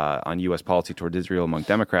daylight on U.S. policy towards Israel among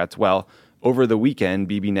Democrats. Well, over the weekend,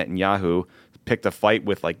 Bibi Netanyahu picked a fight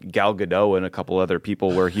with Gal Gadot and a couple other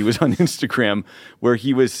people where he was on Instagram, where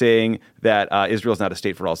he was saying that Israel's not a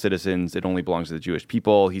state for all citizens. It only belongs to the Jewish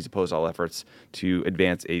people. He's opposed to all efforts to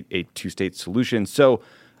advance a two-state solution. So,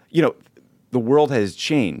 the world has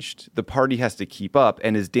changed. The party has to keep up.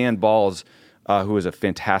 And as Dan Balls, who is a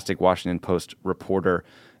fantastic Washington Post reporter,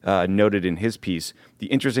 noted in his piece, the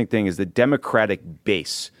interesting thing is the Democratic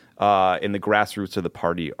base and the grassroots of the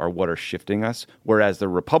party are what are shifting us, whereas the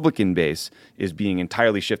Republican base is being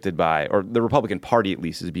entirely shifted by, or the Republican Party at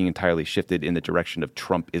least is being entirely shifted in the direction of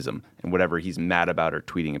Trumpism and whatever he's mad about or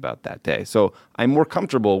tweeting about that day. So I'm more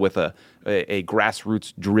comfortable with a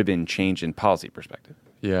grassroots-driven change in policy perspective.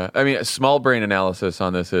 Yeah, I mean, a small brain analysis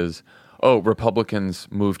on this is, Republicans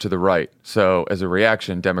move to the right. So as a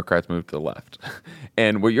reaction, Democrats move to the left.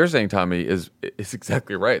 And what you're saying, Tommy, is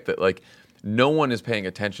exactly right. That no one is paying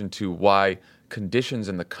attention to why conditions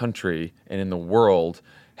in the country and in the world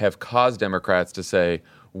have caused Democrats to say,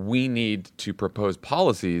 we need to propose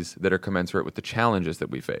policies that are commensurate with the challenges that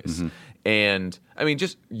we face. And I mean,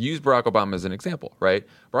 just use Barack Obama as an example, right?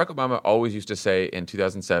 Barack Obama always used to say in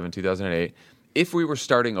 2007, 2008, if we were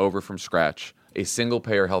starting over from scratch, a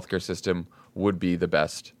single-payer healthcare system would be the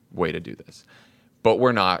best way to do this. But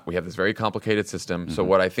we're not. We have this very complicated system. So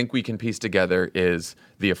what I think we can piece together is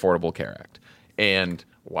the Affordable Care Act. And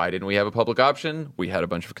why didn't we have a public option? We had a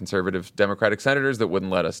bunch of conservative Democratic senators that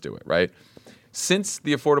wouldn't let us do it, right? Since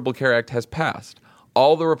the Affordable Care Act has passed,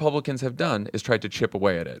 all the Republicans have done is tried to chip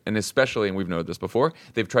away at it. And especially, and we've noted this before,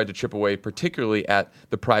 they've tried to chip away particularly at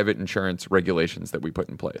the private insurance regulations that we put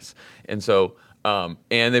in place. And so, and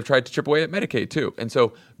they've tried to chip away at Medicaid too. And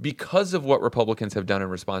so because of what Republicans have done in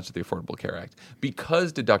response to the Affordable Care Act,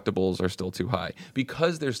 because deductibles are still too high,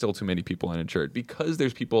 because there's still too many people uninsured, because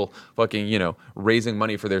there's people fucking, raising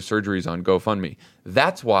money for their surgeries on GoFundMe,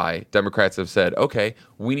 that's why Democrats have said, okay,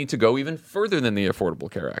 we need to go even further than the Affordable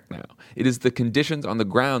Care Act now. It is the conditions on the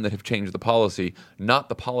ground that have changed the policy, not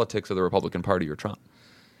the politics of the Republican Party or Trump.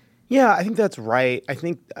 Yeah, I think that's right. I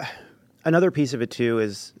think another piece of it, too,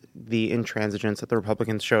 is the intransigence that the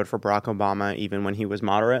Republicans showed for Barack Obama, even when he was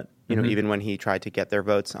moderate, even when he tried to get their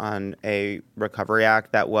votes on a Recovery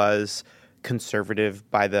Act that was conservative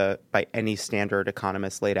by any standard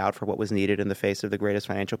economist laid out for what was needed in the face of the greatest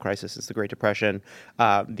financial crisis since the Great Depression.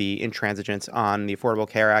 The intransigence on the Affordable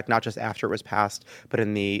Care Act, not just after it was passed, but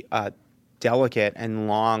in the delicate and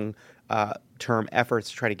long term efforts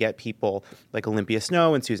to try to get people like Olympia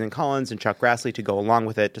Snow and Susan Collins and Chuck Grassley to go along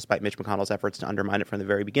with it, despite Mitch McConnell's efforts to undermine it from the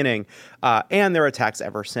very beginning, and their attacks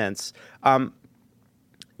ever since. One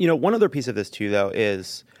other piece of this too, though,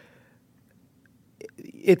 is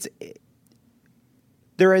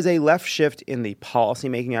there is a left shift in the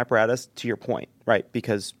policymaking apparatus, to your point, right?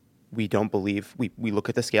 Because we don't believe we look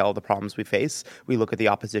at the scale of the problems we face. We look at the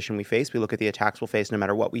opposition we face. We look at the attacks we'll face no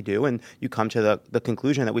matter what we do. And you come to the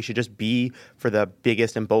conclusion that we should just be for the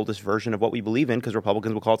biggest and boldest version of what we believe in, because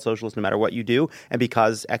Republicans will call it socialist no matter what you do. And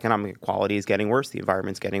because economic equality is getting worse, the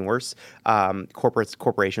environment's getting worse,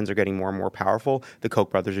 corporations are getting more and more powerful. The Koch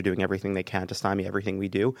brothers are doing everything they can to stymie everything we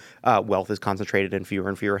do. Wealth is concentrated in fewer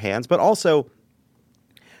and fewer hands. But also,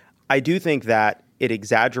 I do think that it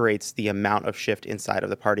exaggerates the amount of shift inside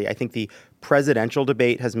of the party. I think the presidential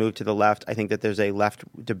debate has moved to the left. I think that there's a left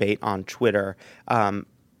debate on Twitter.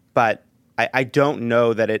 But I don't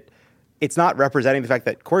know that it's not representing the fact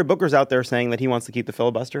that Cory Booker's out there saying that he wants to keep the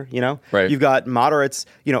filibuster, Right. You've got moderates,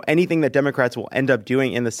 anything that Democrats will end up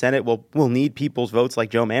doing in the Senate will need people's votes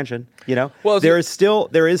like Joe Manchin, Well, there is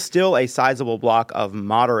still a sizable block of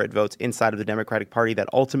moderate votes inside of the Democratic Party that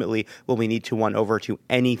ultimately will be need to win over to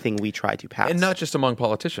anything we try to pass. And not just among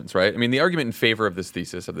politicians, right? I mean, the argument in favor of this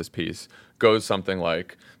thesis, of this piece, goes something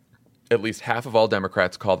like at least half of all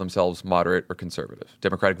Democrats call themselves moderate or conservative,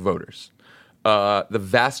 Democratic voters. The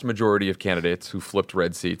vast majority of candidates who flipped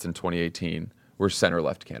red seats in 2018 were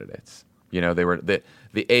center-left candidates. They were the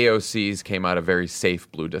AOCs came out of very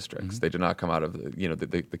safe blue districts. They did not come out of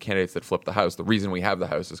the candidates that flipped the House. The reason we have the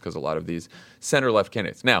House is because a lot of these center-left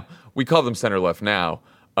candidates. Now, we call them center-left now.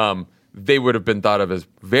 They would have been thought of as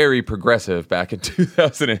very progressive back in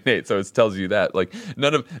 2008. So it tells you that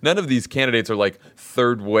none of these candidates are like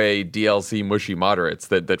third way DLC mushy moderates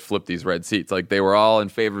that flip these red seats. Like they were all in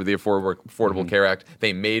favor of the Affordable Care Act.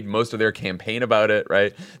 They made most of their campaign about it,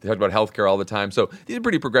 right? They talked about healthcare all the time. So these are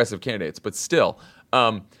pretty progressive candidates. But still,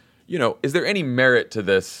 is there any merit to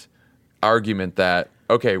this argument that,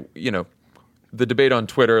 okay, the debate on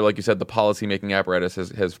Twitter, like you said, the policymaking apparatus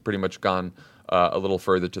has pretty much gone a little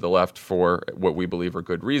further to the left for what we believe are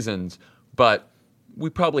good reasons, but we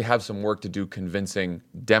probably have some work to do convincing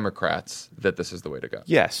Democrats that this is the way to go.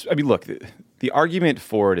 Yes. I mean, look, the argument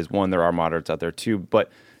for it is, one, there are moderates out there too, but,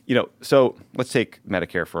 so let's take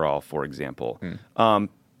Medicare for All, for example.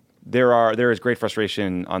 There is great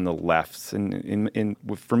frustration on the left, and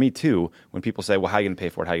for me too, when people say, well, how are you going to pay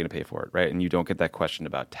for it? How are you going to pay for it? Right? And you don't get that question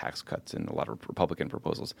about tax cuts in a lot of Republican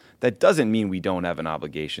proposals. That doesn't mean we don't have an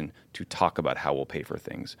obligation to talk about how we'll pay for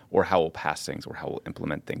things or how we'll pass things or how we'll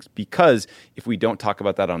implement things. Because if we don't talk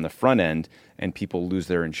about that on the front end and people lose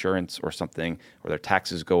their insurance or something, or their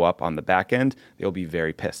taxes go up on the back end, they'll be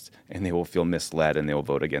very pissed and they will feel misled and they will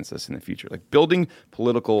vote against us in the future. Like building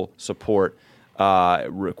political support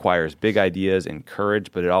requires big ideas and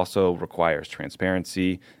courage, but it also requires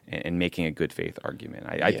transparency and making a good faith argument.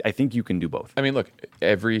 I think you can do both. I mean, look,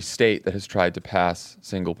 every state that has tried to pass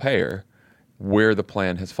single payer, where the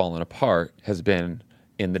plan has fallen apart has been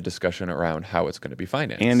in the discussion around how it's going to be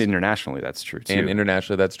financed. And internationally, that's true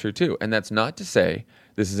too. And that's not to say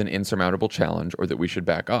this is an insurmountable challenge or that we should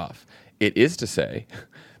back off. It is to say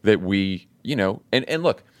that we and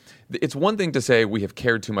look, it's one thing to say we have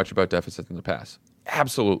cared too much about deficits in the past.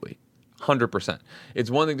 Absolutely. 100%. It's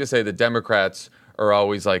one thing to say the Democrats are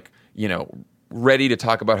always like, ready to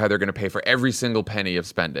talk about how they're going to pay for every single penny of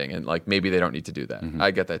spending. And like, maybe they don't need to do that.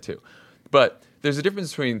 I get that too. But there's a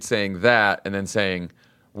difference between saying that and then saying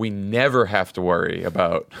we never have to worry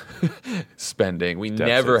about spending. We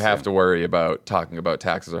never have to worry about talking about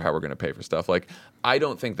taxes or how we're going to pay for stuff. Like, I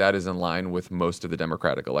don't think that is in line with most of the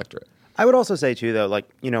Democratic electorate. I would also say too, though, like,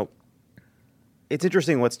 it's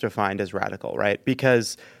interesting what's defined as radical, right?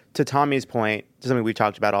 Because to Tommy's point, something we've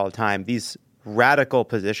talked about all the time, these radical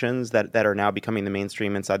positions that are now becoming the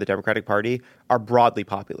mainstream inside the Democratic Party are broadly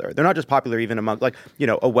popular. They're not just popular even among, like,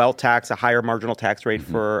 a wealth tax, a higher marginal tax rate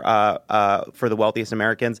for the wealthiest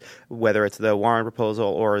Americans, whether it's the Warren proposal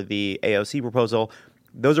or the AOC proposal.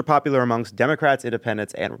 Those are popular amongst Democrats,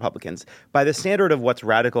 independents, and Republicans. By the standard of what's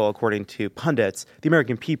radical, according to pundits, the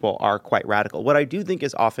American people are quite radical. What I do think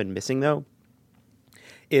is often missing, though,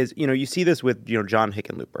 is, you see this with, John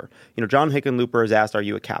Hickenlooper. John Hickenlooper is asked, are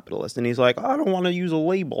you a capitalist? And he's like, I don't want to use a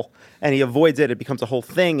label. And he avoids it. It becomes a whole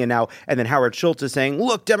thing. And then Howard Schultz is saying,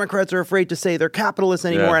 look, Democrats are afraid to say they're capitalists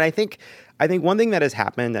anymore. Yeah. And I think one thing that has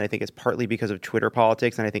happened, and I think it's partly because of Twitter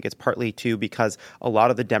politics, and I think it's partly too because a lot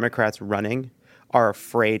of the Democrats running are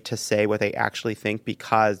afraid to say what they actually think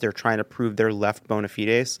because they're trying to prove their left bona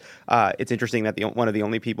fides. It's interesting that one of the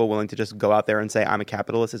only people willing to just go out there and say, I'm a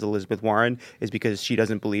capitalist, is Elizabeth Warren, is because she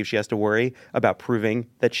doesn't believe she has to worry about proving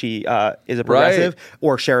that she is a progressive. Right.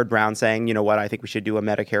 Or Sherrod Brown saying, you know what, I think we should do a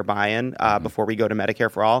Medicare buy-in before we go to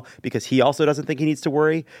Medicare for all, because he also doesn't think he needs to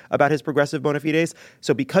worry about his progressive bona fides.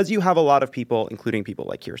 So because you have a lot of people, including people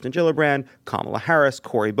like Kirsten Gillibrand, Kamala Harris,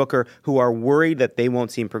 Cory Booker, who are worried that they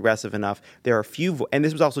won't seem progressive enough, there are few, and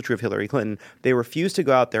this was also true of Hillary Clinton, they refuse to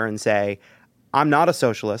go out there and say, I'm not a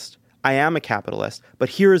socialist, I am a capitalist, but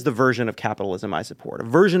here is the version of capitalism I support. A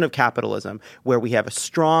version of capitalism where we have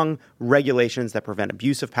strong regulations that prevent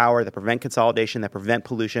abuse of power, that prevent consolidation, that prevent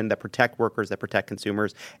pollution, that protect workers, that protect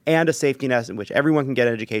consumers, and a safety net in which everyone can get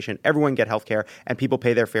education, everyone get healthcare, and people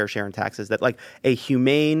pay their fair share in taxes. That, like, a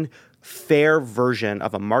humane, fair version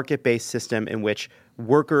of a market-based system in which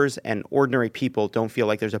workers and ordinary people don't feel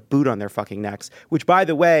like there's a boot on their fucking necks, which, by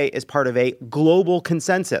the way, is part of a global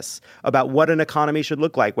consensus about what an economy should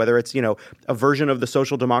look like, whether it's, a version of the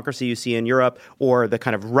social democracy you see in Europe or the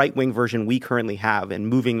kind of right-wing version we currently have and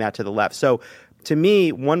moving that to the left. So to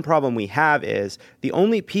me, one problem we have is the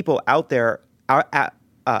only people out there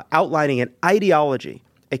outlining an ideology,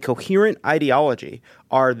 a coherent ideology,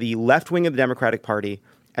 are the left wing of the Democratic Party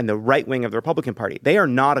and the right wing of the Republican Party. They are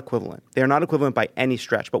not equivalent. They are not equivalent by any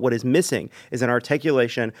stretch. But what is missing is an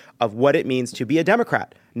articulation of what it means to be a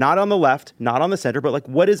Democrat. Not on the left, not on the center, but like,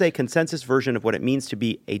 what is a consensus version of what it means to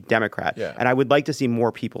be a Democrat? Yeah. And I would like to see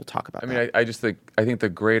more people talk about that. I think the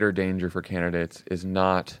greater danger for candidates is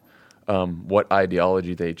not what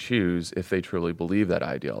ideology they choose if they truly believe that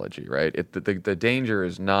ideology, right? The danger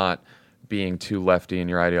is not being too lefty in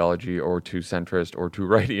your ideology or too centrist or too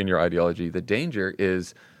righty in your ideology. The danger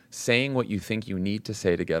is saying what you think you need to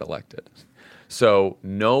say to get elected. So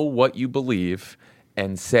know what you believe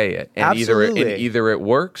and say it. And either it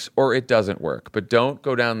works or it doesn't work. But don't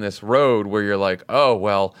go down this road where you're like, oh,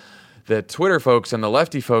 well, the Twitter folks and the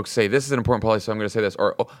lefty folks say this is an important policy, so I'm going to say this.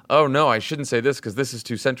 Or, oh no, I shouldn't say this because this is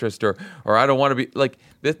too centrist. Or I don't want to be like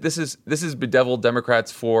this is bedeviled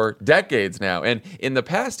Democrats for decades now. And in the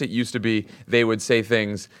past, it used to be they would say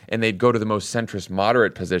things and they'd go to the most centrist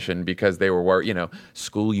moderate position because they were,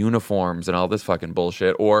 school uniforms and all this fucking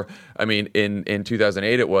bullshit. Or, I mean, in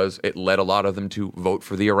 2008, it led a lot of them to vote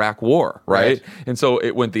for the Iraq War, right? And so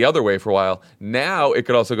it went the other way for a while. Now it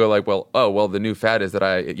could also go like, the new fad is that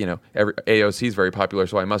AOC is very popular,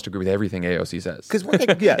 so I must agree with everything AOC says.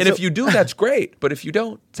 If you do, that's great. But if you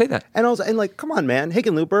don't, say that. And also, come on, man,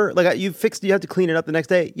 Hickenlooper, like you have to clean it up the next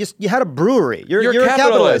day. You had a brewery. You're a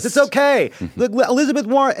capitalist. It's okay. Look, if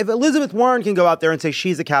Elizabeth Warren can go out there and say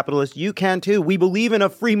she's a capitalist, you can too. We believe in a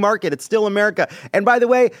free market. It's still America. And by the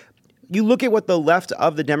way, you look at what the left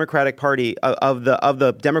of the Democratic Party, of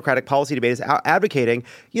the Democratic policy debate is advocating.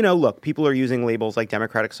 Look, people are using labels like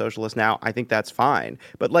Democratic Socialist now. I think that's fine.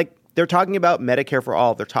 But they're talking about Medicare for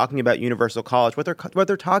all. They're talking about universal college. What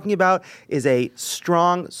they're talking about is a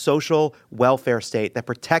strong social welfare state that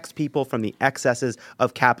protects people from the excesses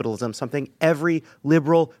of capitalism, something every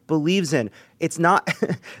liberal believes in. It's not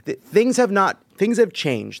things have not things have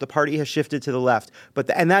changed. The party has shifted to the left,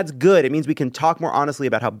 and that's good. It means we can talk more honestly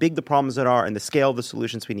about how big the problems that are and the scale of the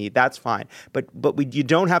solutions we need. That's fine. But you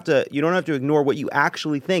don't have to ignore what you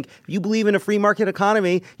actually think. If you believe in a free market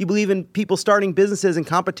economy, you believe in people starting businesses and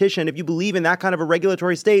competition, if you believe in that kind of a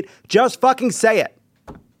regulatory state, just fucking say it.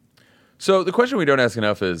 So the question we don't ask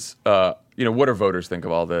enough is, what do voters think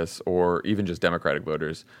of all this, or even just Democratic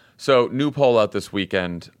voters? So new poll out this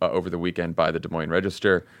weekend, over the weekend by the Des Moines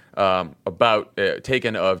Register, about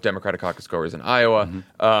taken of Democratic caucus goers in Iowa.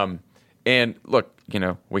 Mm-hmm. And look,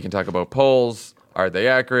 we can talk about polls. Are they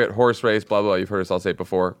accurate? Horse race, blah, blah. You've heard us all say it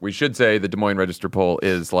before. We should say the Des Moines Register poll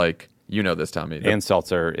is like, this, Tommy. Ann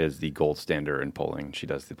Seltzer is the gold standard in polling. She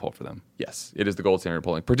does the poll for them. Yes, it is the gold standard in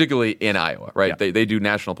polling, particularly in Iowa, right? Yeah. They do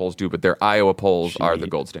national polls too, but their Iowa polls are the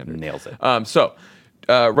gold standard. Nails it.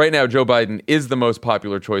 Right now, Joe Biden is the most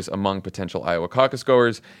popular choice among potential Iowa caucus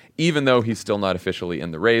goers, even though he's still not officially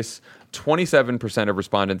in the race. 27% of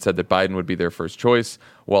respondents said that Biden would be their first choice,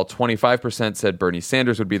 while 25% said Bernie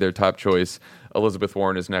Sanders would be their top choice. Elizabeth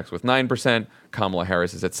Warren is next with 9%. Kamala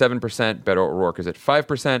Harris is at 7%. Beto O'Rourke is at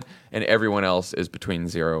 5%. And everyone else is between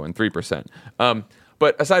 0 and 3%.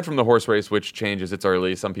 But aside from the horse race, which changes, it's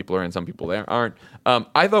early. Some people are in, some people aren't.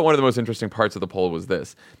 I thought one of the most interesting parts of the poll was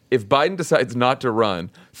this. If Biden decides not to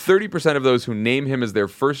run, 30% of those who name him as their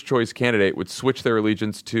first choice candidate would switch their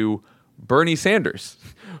allegiance to Bernie Sanders,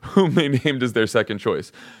 whom they named as their second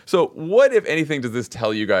choice. So what, if anything, does this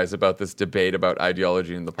tell you guys about this debate about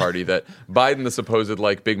ideology in the party, that Biden, the supposed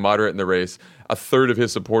big moderate in the race, a third of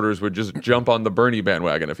his supporters would just jump on the Bernie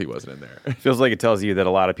bandwagon if he wasn't in there? Feels like it tells you that a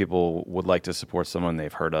lot of people would like to support someone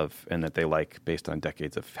they've heard of and that they like based on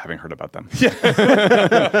decades of having heard about them.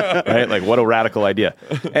 Yeah. Right? Like, what a radical idea.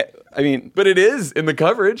 I mean, but it is in the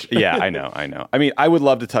coverage. Yeah, I know. I mean, I would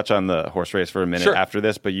love to touch on the horse race for a minute after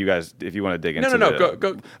this, but you guys, if you want to dig into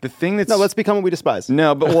go. The thing that's let's become what we despise.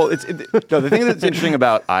 No, but the thing that's interesting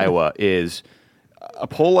about Iowa is a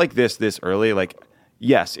poll like this early, like,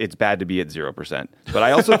 yes, it's bad to be at 0%, but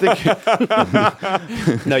I also think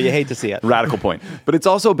no, you hate to see it. Radical point. But it's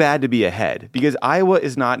also bad to be ahead, because Iowa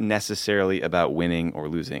is not necessarily about winning or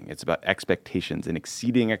losing. It's about expectations and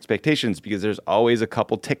exceeding expectations, because there's always a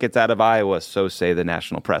couple tickets out of Iowa, so say the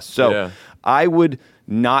national press. So I would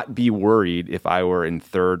not be worried if I were in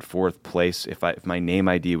third, fourth place, if my name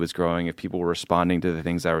ID was growing, if people were responding to the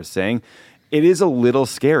things I was saying. It is a little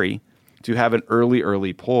scary to have an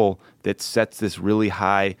early poll that sets this really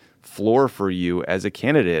high floor for you as a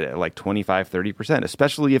candidate at like 25, 30%,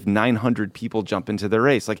 especially if 900 people jump into the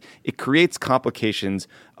race. Like, it creates complications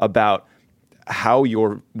about how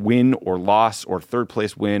your win or loss or third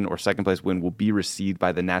place win or second place win will be received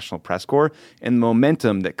by the National Press Corps. And the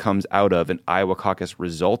momentum that comes out of an Iowa caucus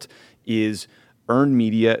result is earned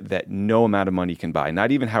media that no amount of money can buy.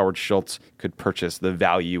 Not even Howard Schultz could purchase the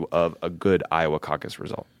value of a good Iowa caucus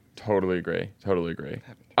result. Totally agree.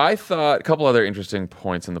 I thought a couple other interesting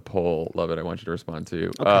points in the poll, Lovett, I want you to respond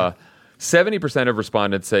to. Okay. 70% of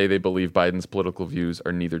respondents say they believe Biden's political views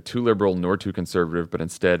are neither too liberal nor too conservative, but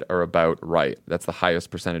instead are about right. That's the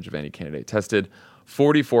highest percentage of any candidate tested.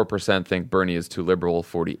 44% think Bernie is too liberal.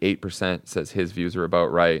 48% says his views are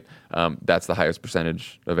about right. That's the highest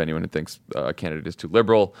percentage of anyone who thinks a candidate is too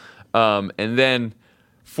liberal. And then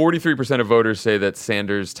 43% of voters say that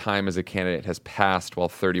Sanders' time as a candidate has passed, while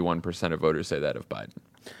 31% of voters say that of Biden.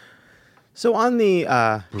 So on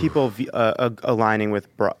the people aligning with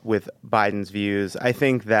Biden's views, I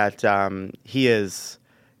think that he is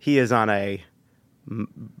on a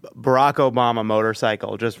Barack Obama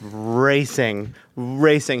motorcycle, just racing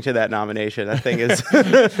to that nomination. That thing is,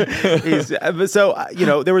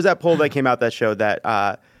 there was that poll that came out that showed that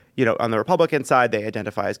on the Republican side they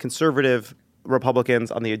identify as conservative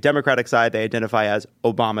Republicans. On the Democratic side, they identify as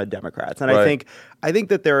Obama Democrats. And right. I think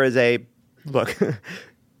that there is look,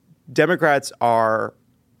 Democrats are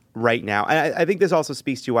right now, and I think this also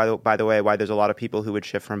speaks to why, by the way, why there's a lot of people who would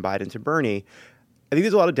shift from Biden to Bernie. I think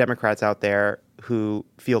there's a lot of Democrats out there who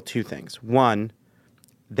feel two things. One,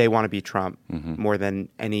 they want to beat Trump more than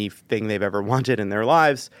anything they've ever wanted in their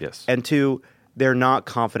lives. Yes. And two, they're not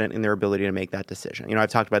confident in their ability to make that decision. I've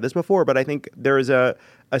talked about this before, but I think there is a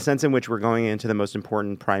sense in which we're going into the most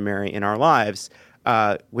important primary in our lives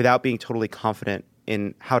without being totally confident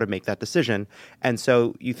in how to make that decision. And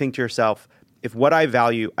so you think to yourself, if what I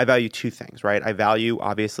value two things, right? I value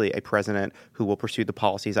obviously a president who will pursue the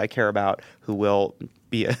policies I care about, who will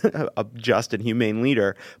be a just and humane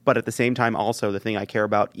leader. But at the same time, also the thing I care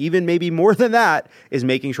about, even maybe more than that, is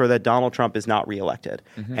making sure that Donald Trump is not reelected.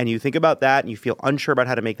 Mm-hmm. And you think about that and you feel unsure about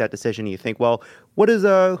how to make that decision. And you think, well,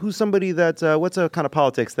 who's somebody that, what's a kind of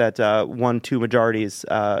politics that won 2 majorities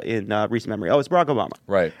in recent memory? Oh, it's Barack Obama.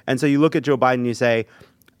 Right. And so you look at Joe Biden and you say,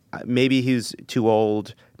 maybe he's too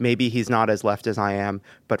old. Maybe he's not as left as I am.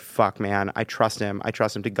 But fuck, man, I trust him. I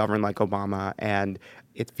trust him to govern like Obama. And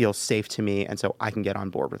it feels safe to me. And so I can get on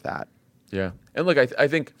board with that. Yeah. And look, I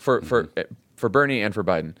think for Bernie and for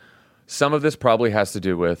Biden, some of this probably has to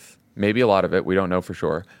do with, maybe a lot of it, we don't know for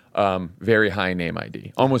sure, very high name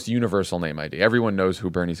ID, almost universal name ID. Everyone knows who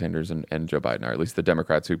Bernie Sanders and Joe Biden are, at least the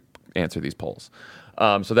Democrats who answer these polls.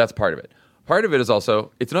 So that's part of it. Part of it is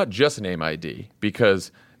also, it's not just name ID,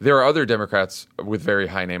 because there are other Democrats with very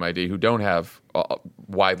high name ID who don't have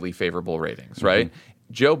widely favorable ratings, right?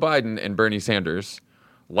 Mm-hmm. Joe Biden and Bernie Sanders,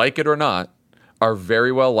 like it or not, are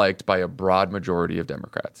very well liked by a broad majority of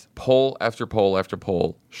Democrats. Poll after poll after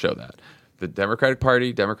poll show that. The Democratic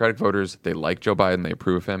Party, Democratic voters, they like Joe Biden, they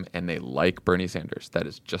approve of him, and they like Bernie Sanders. That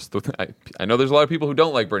is just the thing. I know there's a lot of people who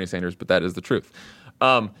don't like Bernie Sanders, but that is the truth.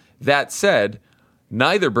 That said,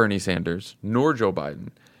 neither Bernie Sanders nor Joe Biden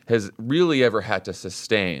has really ever had to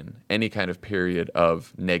sustain any kind of period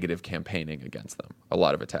of negative campaigning against them. A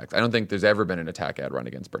lot of attacks. I don't think there's ever been an attack ad run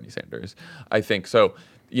against Bernie Sanders. I think so.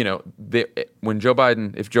 If Joe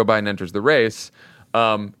Biden enters the race,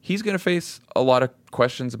 he's going to face a lot of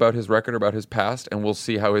questions about his record, about his past, and we'll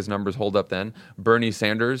see how his numbers hold up then. Bernie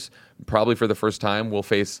Sanders, probably for the first time, will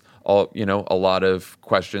face a lot of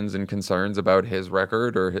questions and concerns about his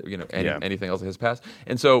record or anything else in his past.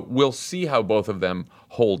 And so we'll see how both of them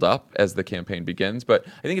hold up as the campaign begins. But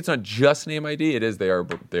I think it's not just name ID; it is they are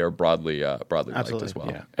broadly liked as well.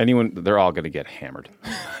 Yeah, they're all going to get hammered.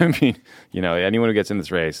 I mean, anyone who gets in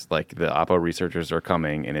this race, like the Oppo researchers are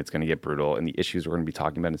coming, and it's going to get brutal. And the issues we're going to be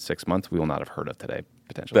talking about in 6 months, we will not have heard of today.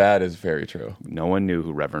 Potentially. That is very true. No one knew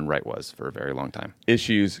who Reverend Wright was for a very long time.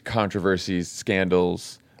 Issues, controversies,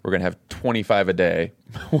 scandals. We're going to have 25 a day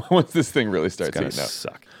once this thing really starts heating up. It's going to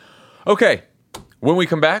suck. Okay. When we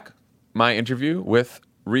come back, my interview with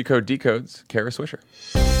Recode Decode's Kara Swisher.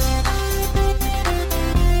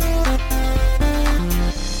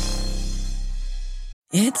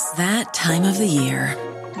 It's that time of the year.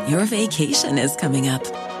 Your vacation is coming up.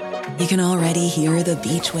 You can already hear the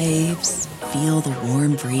beach waves, feel the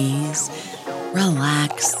warm breeze,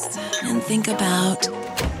 relax, and think about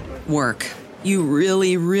work. You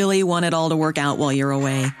really, really want it all to work out while you're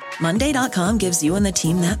away. Monday.com gives you and the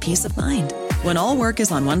team that peace of mind. When all work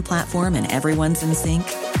is on one platform and everyone's in sync,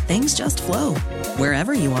 things just flow.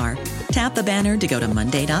 Wherever you are, tap the banner to go to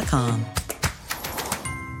Monday.com.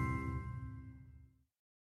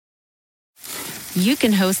 You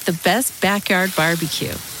can host the best backyard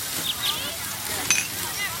barbecue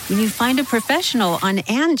when you find a professional on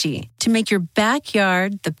Angie to make your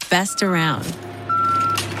backyard the best around.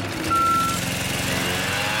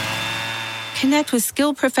 Connect with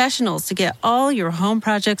skilled professionals to get all your home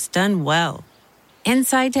projects done well.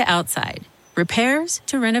 Inside to outside, repairs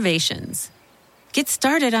to renovations. Get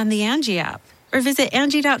started on the Angie app or visit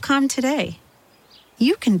Angie.com today.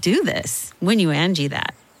 You can do this when you Angie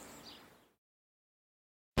that.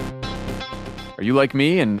 Are you like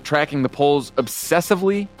me and tracking the polls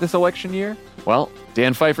obsessively this election year? Well,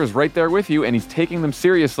 Dan Pfeiffer's right there with you, and he's taking them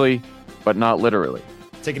seriously, but not literally.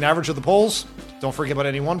 Take an average of the polls. Don't forget about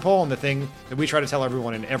any one poll. And the thing that we try to tell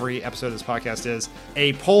everyone in every episode of this podcast is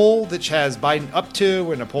a poll that has Biden up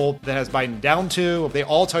to and a poll that has Biden down to, they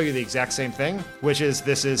all tell you the exact same thing, which is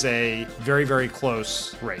this is a very, very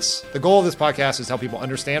close race. The goal of this podcast is to help people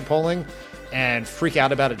understand polling and freak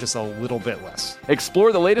out about it just a little bit less.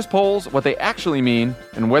 Explore the latest polls, what they actually mean,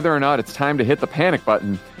 and whether or not it's time to hit the panic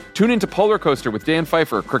button. Tune into Polar Coaster with Dan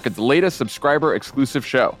Pfeiffer, Crooked's latest subscriber-exclusive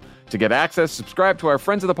show. To get access, subscribe to our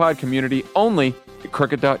Friends of the Pod community only at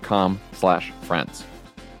crooked.com/friends.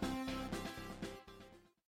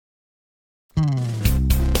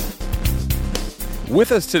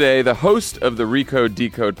 With us today, the host of the Recode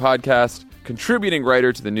Decode podcast, contributing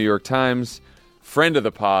writer to the New York Times, friend of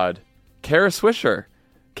the pod, Kara Swisher.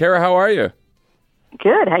 Kara, how are you?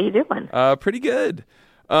 Good. How you doing? Pretty good.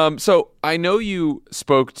 So I know you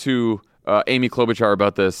spoke to Amy Klobuchar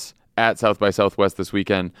about this at South by Southwest this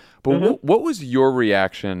weekend, but what was your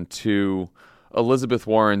reaction to Elizabeth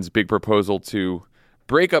Warren's big proposal to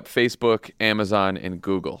break up Facebook, Amazon, and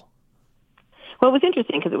Google? Well, it was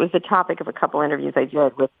interesting because it was the topic of a couple interviews I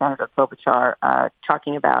did with Senator Klobuchar,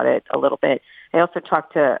 talking about it a little bit. I also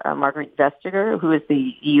talked to Marguerite Vestager, who is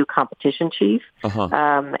the EU competition chief,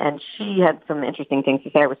 and she had some interesting things to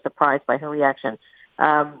say. I was surprised by her reaction,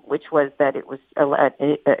 which was that it was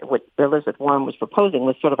what Elizabeth Warren was proposing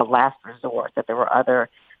was sort of a last resort, that there were other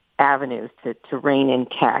avenues to rein in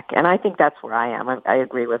tech. And I think that's where I am. I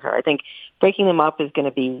agree with her. I think breaking them up is going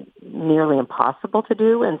to be nearly impossible to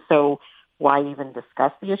do, and so why even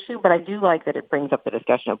discuss the issue? But I do like that it brings up the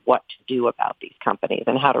discussion of what to do about these companies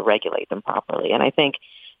and how to regulate them properly. And I think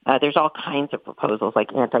there's all kinds of proposals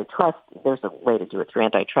like antitrust. There's a way to do it through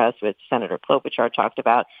antitrust, which Senator Klobuchar talked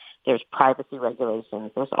about. There's privacy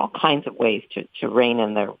regulations. There's all kinds of ways to rein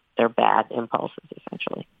in their bad impulses,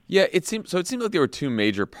 essentially. Yeah, it seemed like there were two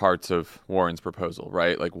major parts of Warren's proposal,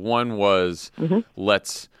 right? Like one was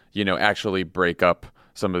let's, actually break up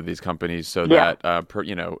some of these companies so that,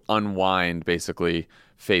 unwind basically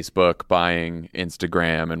Facebook buying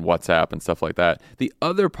Instagram and WhatsApp and stuff like that. The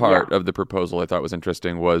other part of the proposal I thought was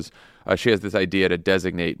interesting was she has this idea to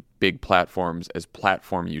designate big platforms as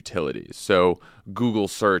platform utilities. So Google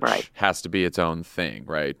search has to be its own thing,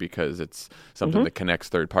 right? Because it's something that connects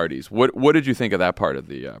third parties. What did you think of that part of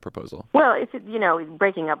the proposal? Well, it's,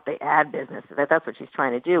 breaking up the ad business. That's what she's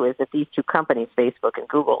trying to do, is that these two companies, Facebook and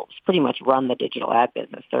Google, pretty much run the digital ad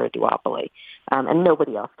business. They're a duopoly, and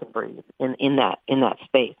nobody else can breathe in that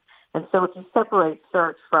space. And so if you separate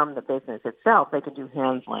search from the business itself, they could do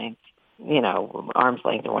hands length, arm's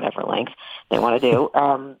length or whatever length they want to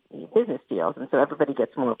do, business deals. And so everybody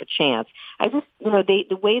gets more of a chance. I just,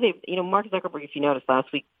 the way Mark Zuckerberg, if you noticed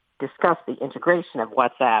last week, discussed the integration of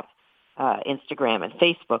WhatsApp, Instagram, and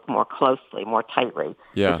Facebook more closely, more tightly,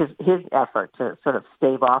 which is his effort to sort of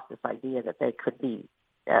stave off this idea that they could be,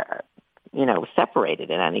 separated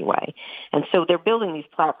in any way. And so they're building these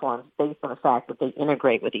platforms based on the fact that they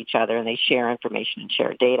integrate with each other and they share information and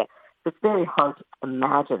share data. It's very hard to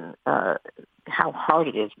imagine how hard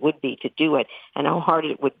it would be to do it, and how hard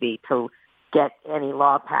it would be to get any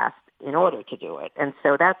law passed in order to do it. And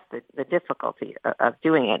so that's the difficulty of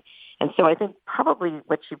doing it. And so I think probably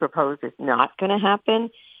what she proposed is not going to happen.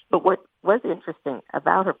 But what was interesting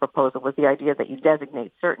about her proposal was the idea that you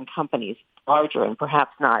designate certain companies larger and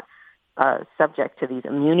perhaps not subject to these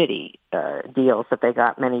immunity deals that they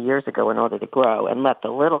got many years ago in order to grow, and let the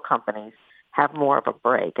little companies have more of a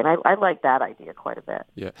break. And I like that idea quite a bit.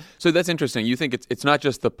 Yeah. So that's interesting. You think it's not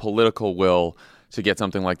just the political will to get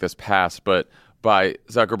something like this passed, but by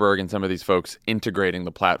Zuckerberg and some of these folks integrating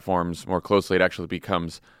the platforms more closely, it actually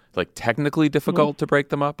becomes like technically difficult to break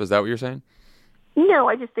them up. Is that what you're saying? No,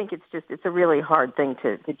 I just think it's a really hard thing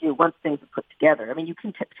to do once things are put together. I mean, you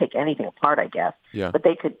can take anything apart, I guess. Yeah. But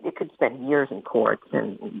it could spend years in courts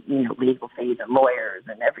and legal fees and lawyers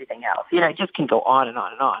and everything else. It just can go on and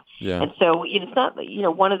on and on. Yeah. And so it's not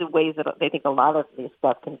one of the ways that they think a lot of this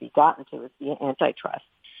stuff can be gotten to is the antitrust.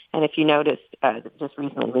 And if you noticed, just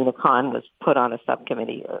recently, Lina Khan was put on a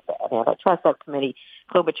subcommittee, an antitrust subcommittee.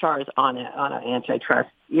 Klobuchar is on an antitrust.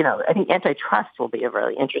 I think antitrust will be a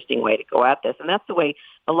really interesting way to go at this. And that's the way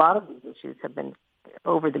a lot of these issues have been,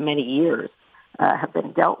 over the many years, have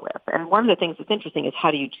been dealt with. And one of the things that's interesting is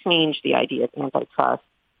how do you change the idea of antitrust,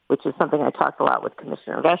 which is something I talked a lot with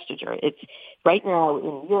Commissioner Vestager. It's right now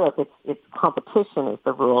in Europe, it's competition is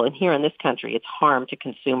the rule. And here in this country, it's harm to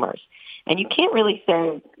consumers. And you can't really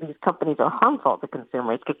say these companies are harmful to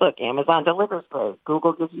consumers because, look, Amazon delivers goods,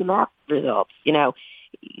 Google gives you map results,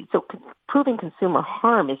 So proving consumer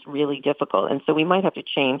harm is really difficult. And so we might have to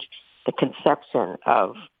change the conception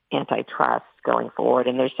of antitrust going forward.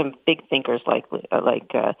 And there's some big thinkers like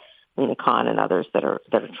Lina Khan and others that are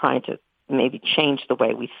trying to maybe change the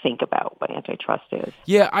way we think about what antitrust is.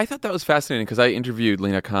 Yeah, I thought that was fascinating because I interviewed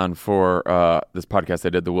Lina Khan for this podcast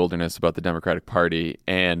I did, The Wilderness, about the Democratic Party,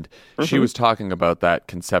 and she was talking about that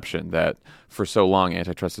conception that for so long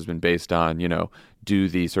antitrust has been based on, do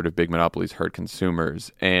these sort of big monopolies hurt consumers?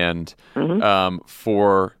 And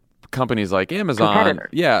for companies like Amazon,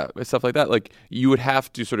 stuff like that, like you would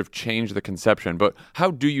have to sort of change the conception. But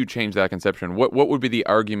how do you change that conception? What would be the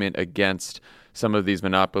argument against some of these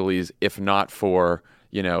monopolies, if not for,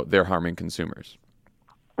 they're harming consumers?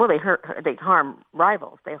 Well, they harm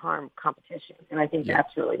rivals. They harm competition. And I think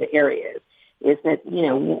that's really the area is that,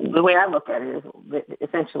 the way I look at it is that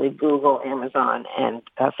essentially Google, Amazon, and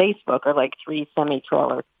Facebook are like three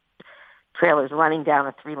semi-trailers running down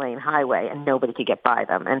a 3-lane highway, and nobody could get by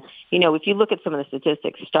them. And, if you look at some of the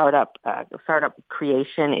statistics, startup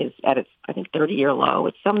creation is at its, I think, 30-year low.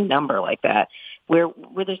 It's some number like that, where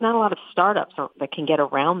there's not a lot of startups that can get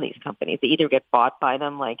around these companies. They either get bought by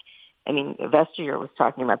them, like I mean, Vestager was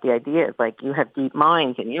talking about the idea is like you have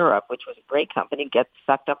DeepMind in Europe, which was a great company, gets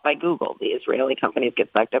sucked up by Google. The Israeli companies get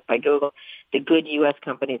sucked up by Google. The good U.S.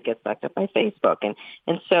 companies get sucked up by Facebook.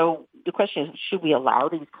 And so the question is, should we allow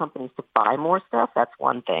these companies to buy more stuff? That's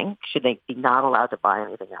one thing. Should they be not allowed to buy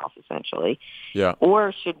anything else, essentially? Yeah.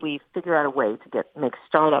 Or should we figure out a way to make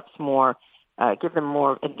startups more, give them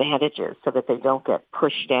more advantages so that they don't get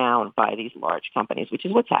pushed down by these large companies, which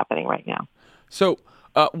is what's happening right now. So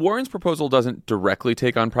Warren's proposal doesn't directly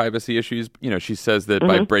take on privacy issues. She says that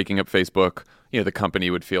by breaking up Facebook, the company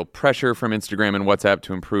would feel pressure from Instagram and WhatsApp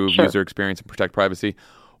to improve user experience and protect privacy.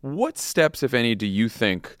 What steps, if any, do you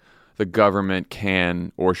think the government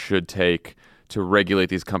can or should take to regulate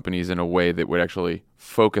these companies in a way that would actually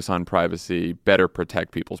focus on privacy, better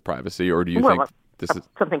protect people's privacy? Or do you think this is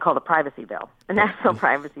something called a privacy bill, a national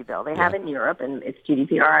privacy bill? They have in Europe, and it's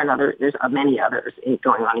GDPR and there's many others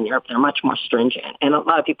going on in Europe. They're much more stringent. And a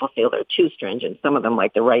lot of people feel they're too stringent. Some of them,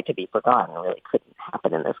 like the right to be forgotten, really couldn't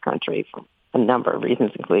happen in this country for a number of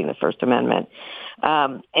reasons, including the First Amendment.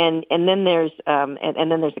 And then there's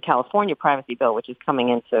the California privacy bill, which is coming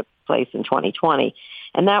into place in 2020.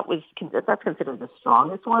 And that's considered the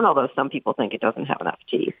strongest one, although some people think it doesn't have enough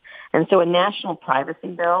teeth. And so a national privacy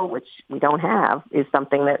bill, which we don't have, is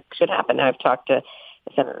something that should happen. Now, I've talked to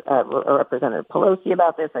Representative Pelosi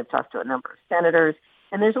about this. I've talked to a number of senators.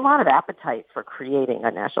 And there's a lot of appetite for creating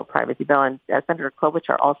a national privacy bill. And Senator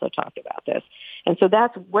Klobuchar also talked about this. And so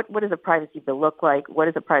that's what does a privacy bill look like? What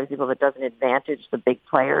is a privacy bill that doesn't advantage the big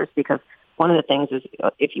players? Because one of the things is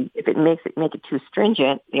if it make it too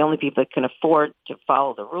stringent, the only people that can afford to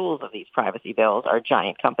follow the rules of these privacy bills are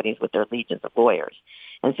giant companies with their legions of lawyers.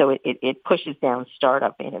 And so it pushes down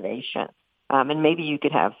startup innovation. And maybe you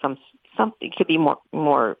could have something could be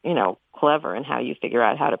more clever in how you figure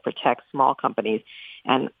out how to protect small companies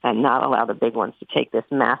and not allow the big ones to take this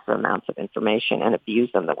massive amounts of information and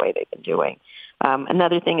abuse them the way they've been doing.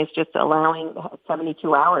 Another thing is just allowing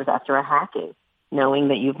 72 hours after a hacking, knowing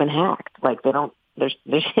that you've been hacked. Like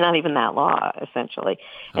there's not even that law, essentially.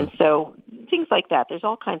 And so things like that, there's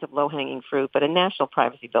all kinds of low-hanging fruit, but a national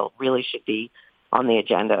privacy bill really should be on the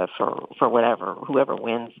agenda for whoever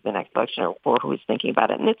wins the next election or who is thinking about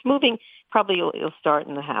it. And it's moving, probably it'll start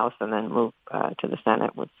in the House and then move to the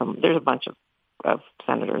Senate there's a bunch of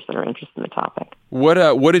senators that are interested in the topic. What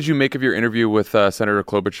did you make of your interview with Senator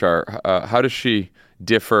Klobuchar? How does she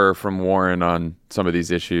differ from Warren on some of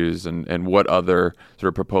these issues, and what other sort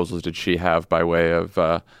of proposals did she have by way of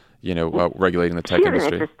regulating the tech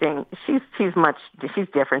industry? Interesting. She's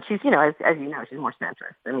different. She's as you know, she's more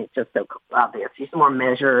centrist. I mean, it's just so obvious. She's more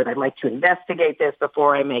measured. I'd like to investigate this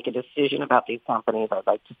before I make a decision about these companies. I'd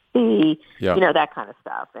like to see, that kind of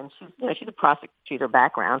stuff. And she's a prosecutor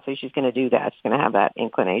background, so she's going to do that. She's going to have that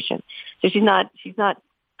inclination. So she's not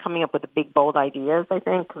coming up with the big, bold ideas, I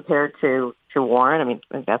think, compared to Warren. I mean,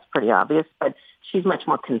 that's pretty obvious, but she's much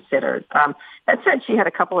more considered. That said, she had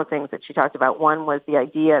a couple of things that she talked about. One was the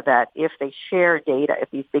idea that if they share data, if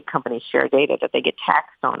these big companies share data, that they get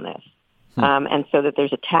taxed on this. And so that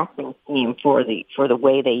there's a taxing scheme for the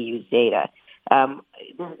way they use data.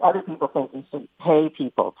 Other people think we should pay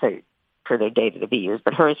people for their data to be used,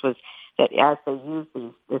 but hers was that as they use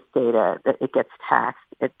this data, that it gets taxed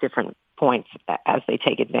at different points as they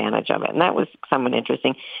take advantage of it. And that was somewhat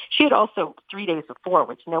interesting. She had also, 3 days before,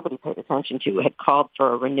 which nobody paid attention to, had called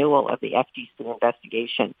for a renewal of the FTC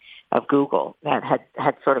investigation of Google that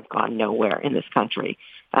had sort of gone nowhere in this country.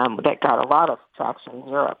 That got a lot of traction in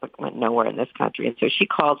Europe, but went nowhere in this country. And so she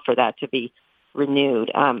called for that to be renewed.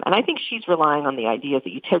 And I think she's relying on the idea that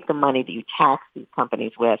you take the money that you tax these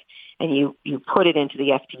companies with and you put it into the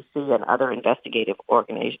FTC and other investigative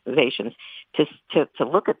organizations to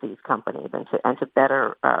look at these companies and to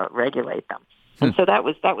better regulate them. And so that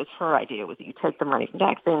was her idea, was that you take the money from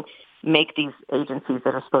taxing, make these agencies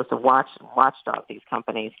that are supposed to watchdog these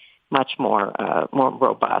companies much more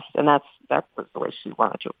robust, and that was the way she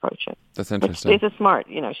wanted to approach it. That's interesting. She's a smart,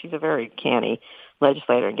 she's a very canny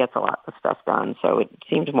legislator and gets a lot of stuff done. So it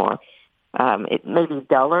seemed more, it may be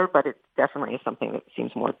duller, but it definitely is something that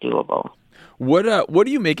seems more doable. What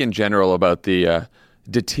do you make in general about the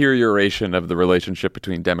deterioration of the relationship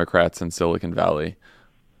between Democrats and Silicon Valley?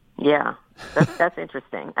 Yeah, that's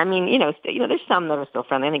interesting. I mean, there's some that are still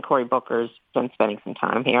friendly. I think Cory Booker's been spending some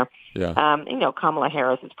time here. Yeah. Kamala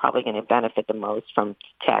Harris is probably going to benefit the most from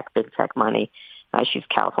big tech money. She's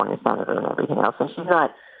California senator and everything else, and she's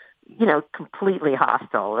not, completely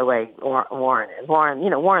hostile the way Warren is.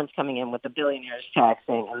 Warren's coming in with the billionaires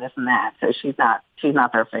taxing and this and that, so she's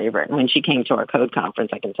not their favorite. And when she came to our code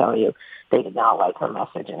conference, I can tell you they did not like her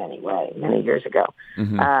message in any way many years ago.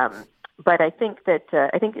 Mm-hmm. But I think that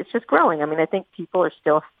I think it's just growing. I mean, I think people are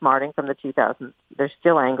still smarting from the 2000s. They're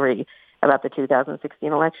still angry about the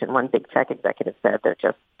 2016 election. One big tech executive said they're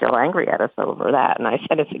just still angry at us over that, and I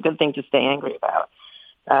said it's a good thing to stay angry about.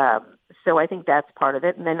 So I think that's part of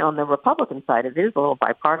it. And then on the Republican side, it is a little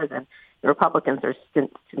bipartisan. The Republicans are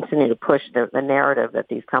continue to push the narrative that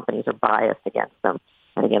these companies are biased against them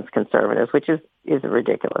and against conservatives, which is a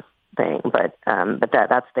ridiculous thing. But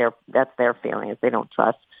that's their feeling, is they don't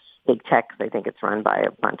trust big tech. They think it's run by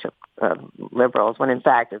a bunch of liberals, when in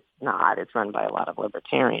fact it's not. It's run by a lot of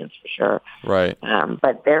libertarians for sure. Right.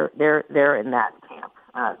 But they're in that camp.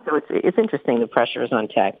 So it's interesting. The pressure is on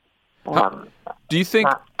tech. Do you think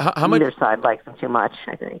how much either side likes them too much?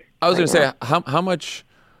 I think. I was going to say how much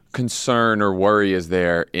concern or worry is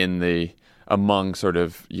there among sort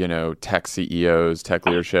of tech CEOs, tech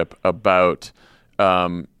leadership about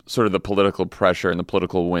sort of the political pressure and the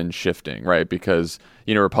political wind shifting, right? Because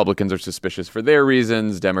Republicans are suspicious for their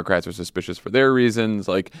reasons, Democrats are suspicious for their reasons.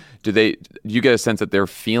 Like, do you get a sense that they're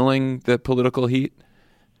feeling the political heat?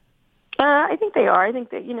 I think they are. I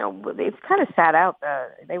think that, it's kind of sat out.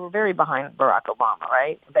 They were very behind Barack Obama,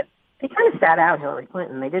 right? But they kind of sat out Hillary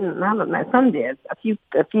Clinton. They didn't. Some did. A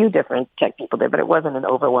few different tech people did, but it wasn't an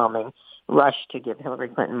overwhelming rush to give Hillary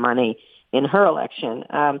Clinton money in her election.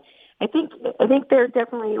 I think they're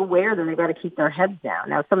definitely aware that they've got to keep their heads down.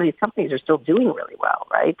 Now, some of these companies are still doing really well,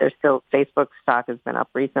 right? Facebook stock has been up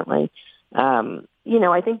recently.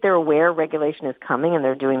 I think they're aware regulation is coming, and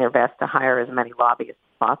they're doing their best to hire as many lobbyists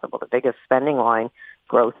as possible. The biggest spending line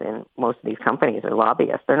growth in most of these companies are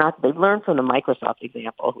lobbyists. They've learned from the Microsoft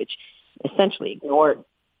example, which essentially ignored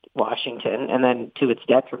Washington, and then to its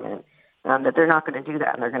detriment, that they're not going to do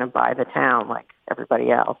that, and they're going to buy the town like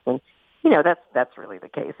everybody else. And that's really the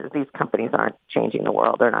case. Is these companies aren't changing the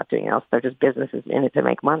world. They're not doing else. They're just businesses in it to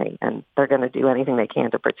make money, and they're going to do anything they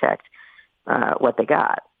can to protect what they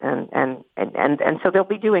got. And so they'll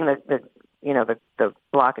be doing the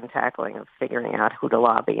block and tackling of figuring out who to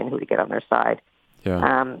lobby and who to get on their side.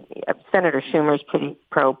 Yeah. Senator Schumer's pretty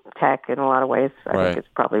pro-tech in a lot of ways. I think it's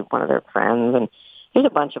probably one of their friends, and there's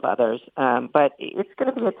a bunch of others. But it's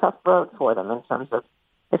going to be a tough road for them in terms of,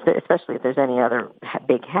 especially if there's any other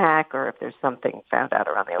big hack, or if there's something found out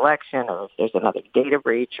around the election, or if there's another data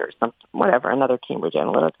breach or something, whatever, another Cambridge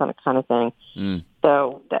Analytica kind of thing.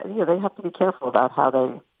 So they have to be careful about how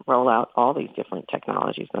they roll out all these different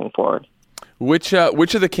technologies going forward. Which of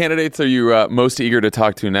the candidates are you most eager to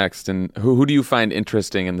talk to next, and who do you find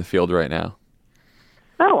interesting in the field right now?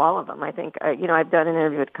 Oh, all of them. I think, I've done an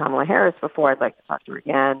interview with Kamala Harris before. I'd like to talk to her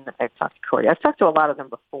again. I've talked to Corey. I've talked to a lot of them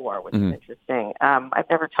before, which is interesting. I've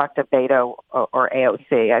never talked to Beto or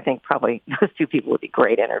AOC. I think probably those two people would be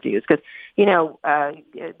great interviews because,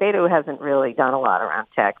 Beto hasn't really done a lot around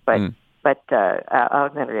tech, but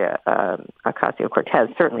Alexandria Ocasio-Cortez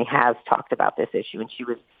certainly has talked about this issue, and she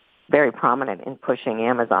was very prominent in pushing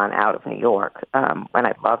Amazon out of New York. And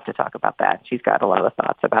I'd love to talk about that. She's got a lot of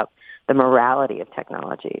thoughts about the morality of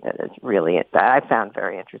technology that I found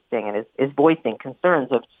very interesting, and is voicing concerns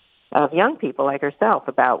of young people like herself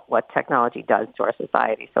about what technology does to our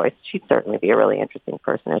society. So she'd certainly be a really interesting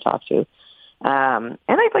person to talk to. And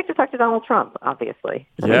I'd like to talk to Donald Trump, obviously.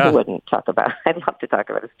 I'd love to talk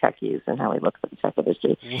about his tech use and how he looks at the tech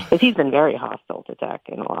industry. Because he's been very hostile to tech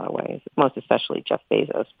in a lot of ways, most especially Jeff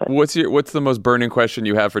Bezos. But what's the most burning question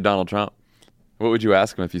you have for Donald Trump? What would you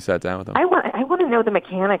ask him if you sat down with him? I want to know the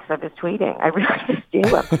mechanics of his tweeting. I really just do.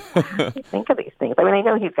 I think of these things. I mean, I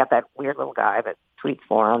know he's got that weird little guy that tweets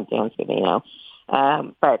for him, Dan Scavino.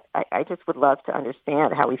 But I just would love to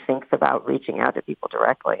understand how he thinks about reaching out to people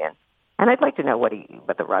directly. And I'd like to know what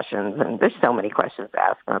the Russians, and there's so many questions to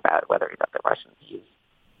ask him about whether he thought the Russians use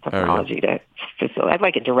technology to facilitate. I'd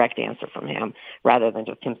like a direct answer from him rather than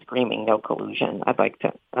just him screaming no collusion. I'd like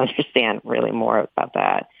to understand really more about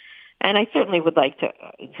that. And I certainly would like to,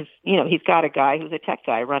 because, he's got a guy who's a tech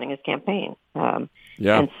guy running his campaign. And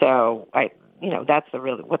so that's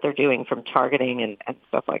what they're doing from targeting and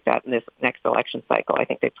stuff like that in this next election cycle. I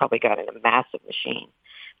think they've probably got in a massive machine,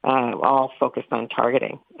 all focused on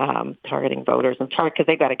targeting voters because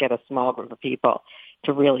they've got to get a small group of people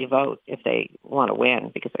to really vote if they want to win,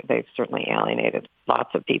 because they've certainly alienated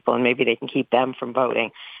lots of people, and maybe they can keep them from voting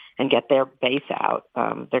and get their base out.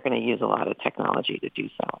 They're going to use a lot of technology to do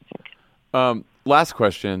so, I think. Last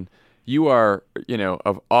question. You are,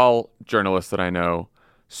 of all journalists that I know,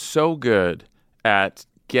 so good at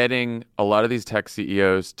getting a lot of these tech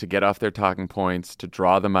CEOs to get off their talking points, to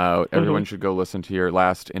draw them out. Everyone should go listen to your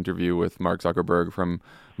last interview with Mark Zuckerberg from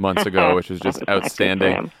months ago, which was just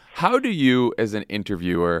outstanding. How do you, as an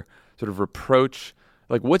interviewer, sort of approach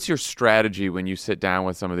Like, what's your strategy when you sit down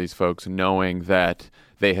with some of these folks, knowing that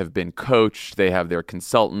they have been coached, they have their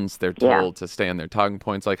consultants, they're told to stay on their talking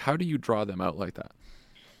points? Like, how do you draw them out like that?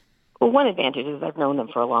 Well, one advantage is I've known them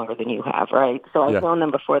for longer than you have, right? So I've known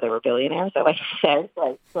them before they were billionaires. So like I said,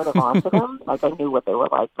 like sort of onto them. Like I knew what they were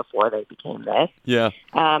like before they became this. Yeah.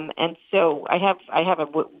 And so I have a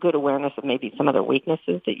good awareness of maybe some of their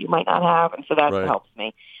weaknesses that you might not have, and so that helps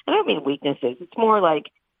me. And I don't mean weaknesses. It's more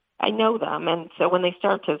like I know them, and so when they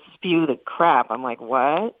start to spew the crap, I'm like,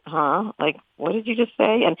 what? Huh? Like, what did you just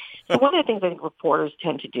say? And so one of the things I think reporters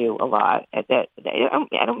tend to do a lot, I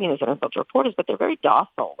don't mean as an insult to reporters, but they're very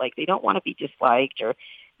docile. Like, they don't want to be disliked, or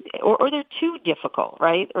they're too difficult,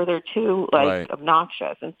 right? Or they're too,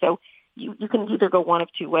 obnoxious. And so you can either go one of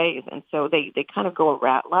two ways. And so they kind of go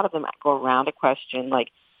around, a lot of them go around a question like,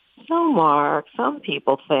 so Mark, some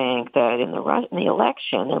people think that in the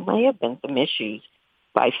election there may have been some issues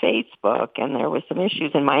by Facebook, and there was some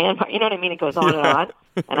issues in Myanmar. You know what I mean? It goes on and on.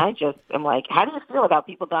 And I just am like, how do you feel about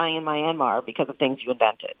people dying in Myanmar because of things you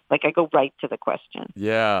invented? Like, I go right to the question.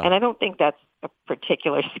 Yeah. And I don't think that's a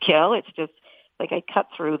particular skill. It's just like I cut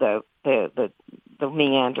through the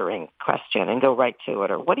meandering question and go right to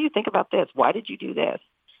it. Or what do you think about this? Why did you do this?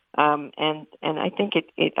 And I think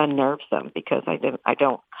it unnerves them because I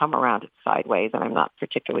don't come around it sideways, and I'm not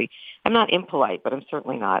impolite, but I'm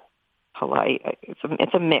certainly not polite.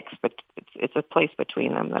 It's a mix, but it's a place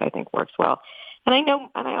between them that I think works well. And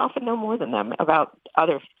I often know more than them about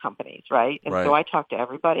other companies, right? And so I talk to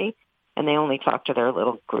everybody, and they only talk to their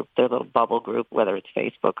little group, their little bubble group, whether it's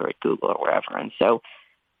Facebook or at Google or wherever. And so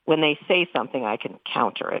when they say something, I can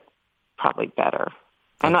counter it probably better.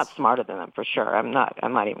 I'm not smarter than them for sure. I'm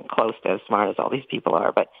not even close to as smart as all these people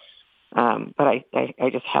are, but I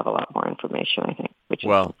just have a lot more information, I think, which is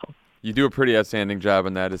helpful. You do a pretty outstanding job,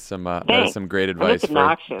 and that is some great advice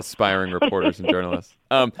for aspiring reporters and journalists.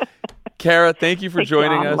 Kara, thank you for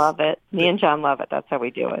joining us. Love it. Me and John love it. That's how we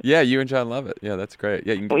do it. Yeah, you and John love it. Yeah, that's great.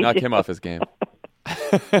 Yeah, you can knock him off his game.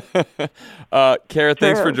 Kara,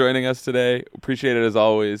 thanks for joining us today. Appreciate it as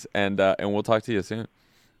always, and we'll talk to you soon.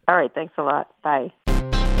 All right, thanks a lot. Bye.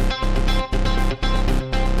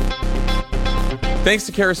 Thanks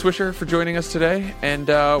to Kara Swisher for joining us today, and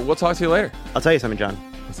we'll talk to you later. I'll tell you something, John.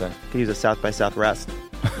 What's that? Could use a South by Southwest.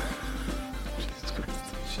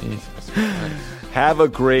 Jesus Christ. Have a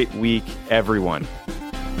great week, everyone.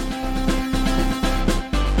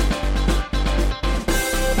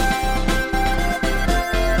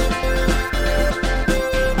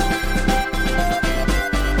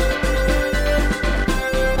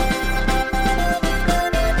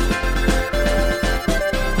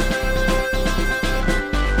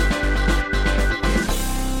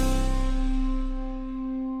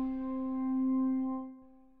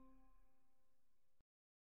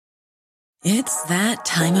 It's that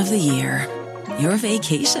time of the year. Your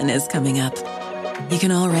vacation is coming up. You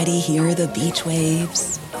can already hear the beach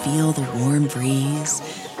waves, feel the warm breeze,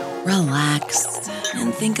 relax,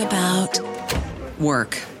 and think about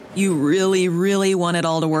work. You really, really want it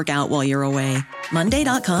all to work out while you're away.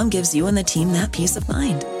 Monday.com gives you and the team that peace of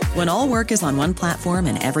mind. When all work is on one platform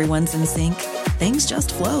and everyone's in sync, things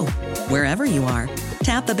just flow. Wherever you are,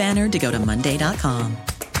 tap the banner to go to Monday.com.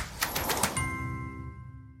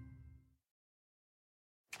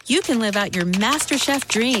 You can live out your MasterChef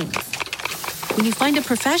dreams when you find a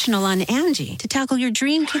professional on Angie to tackle your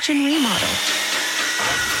dream kitchen remodel.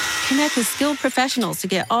 Connect with skilled professionals to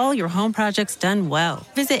get all your home projects done well.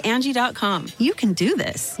 Visit Angie.com. You can do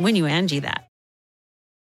this when you Angie that.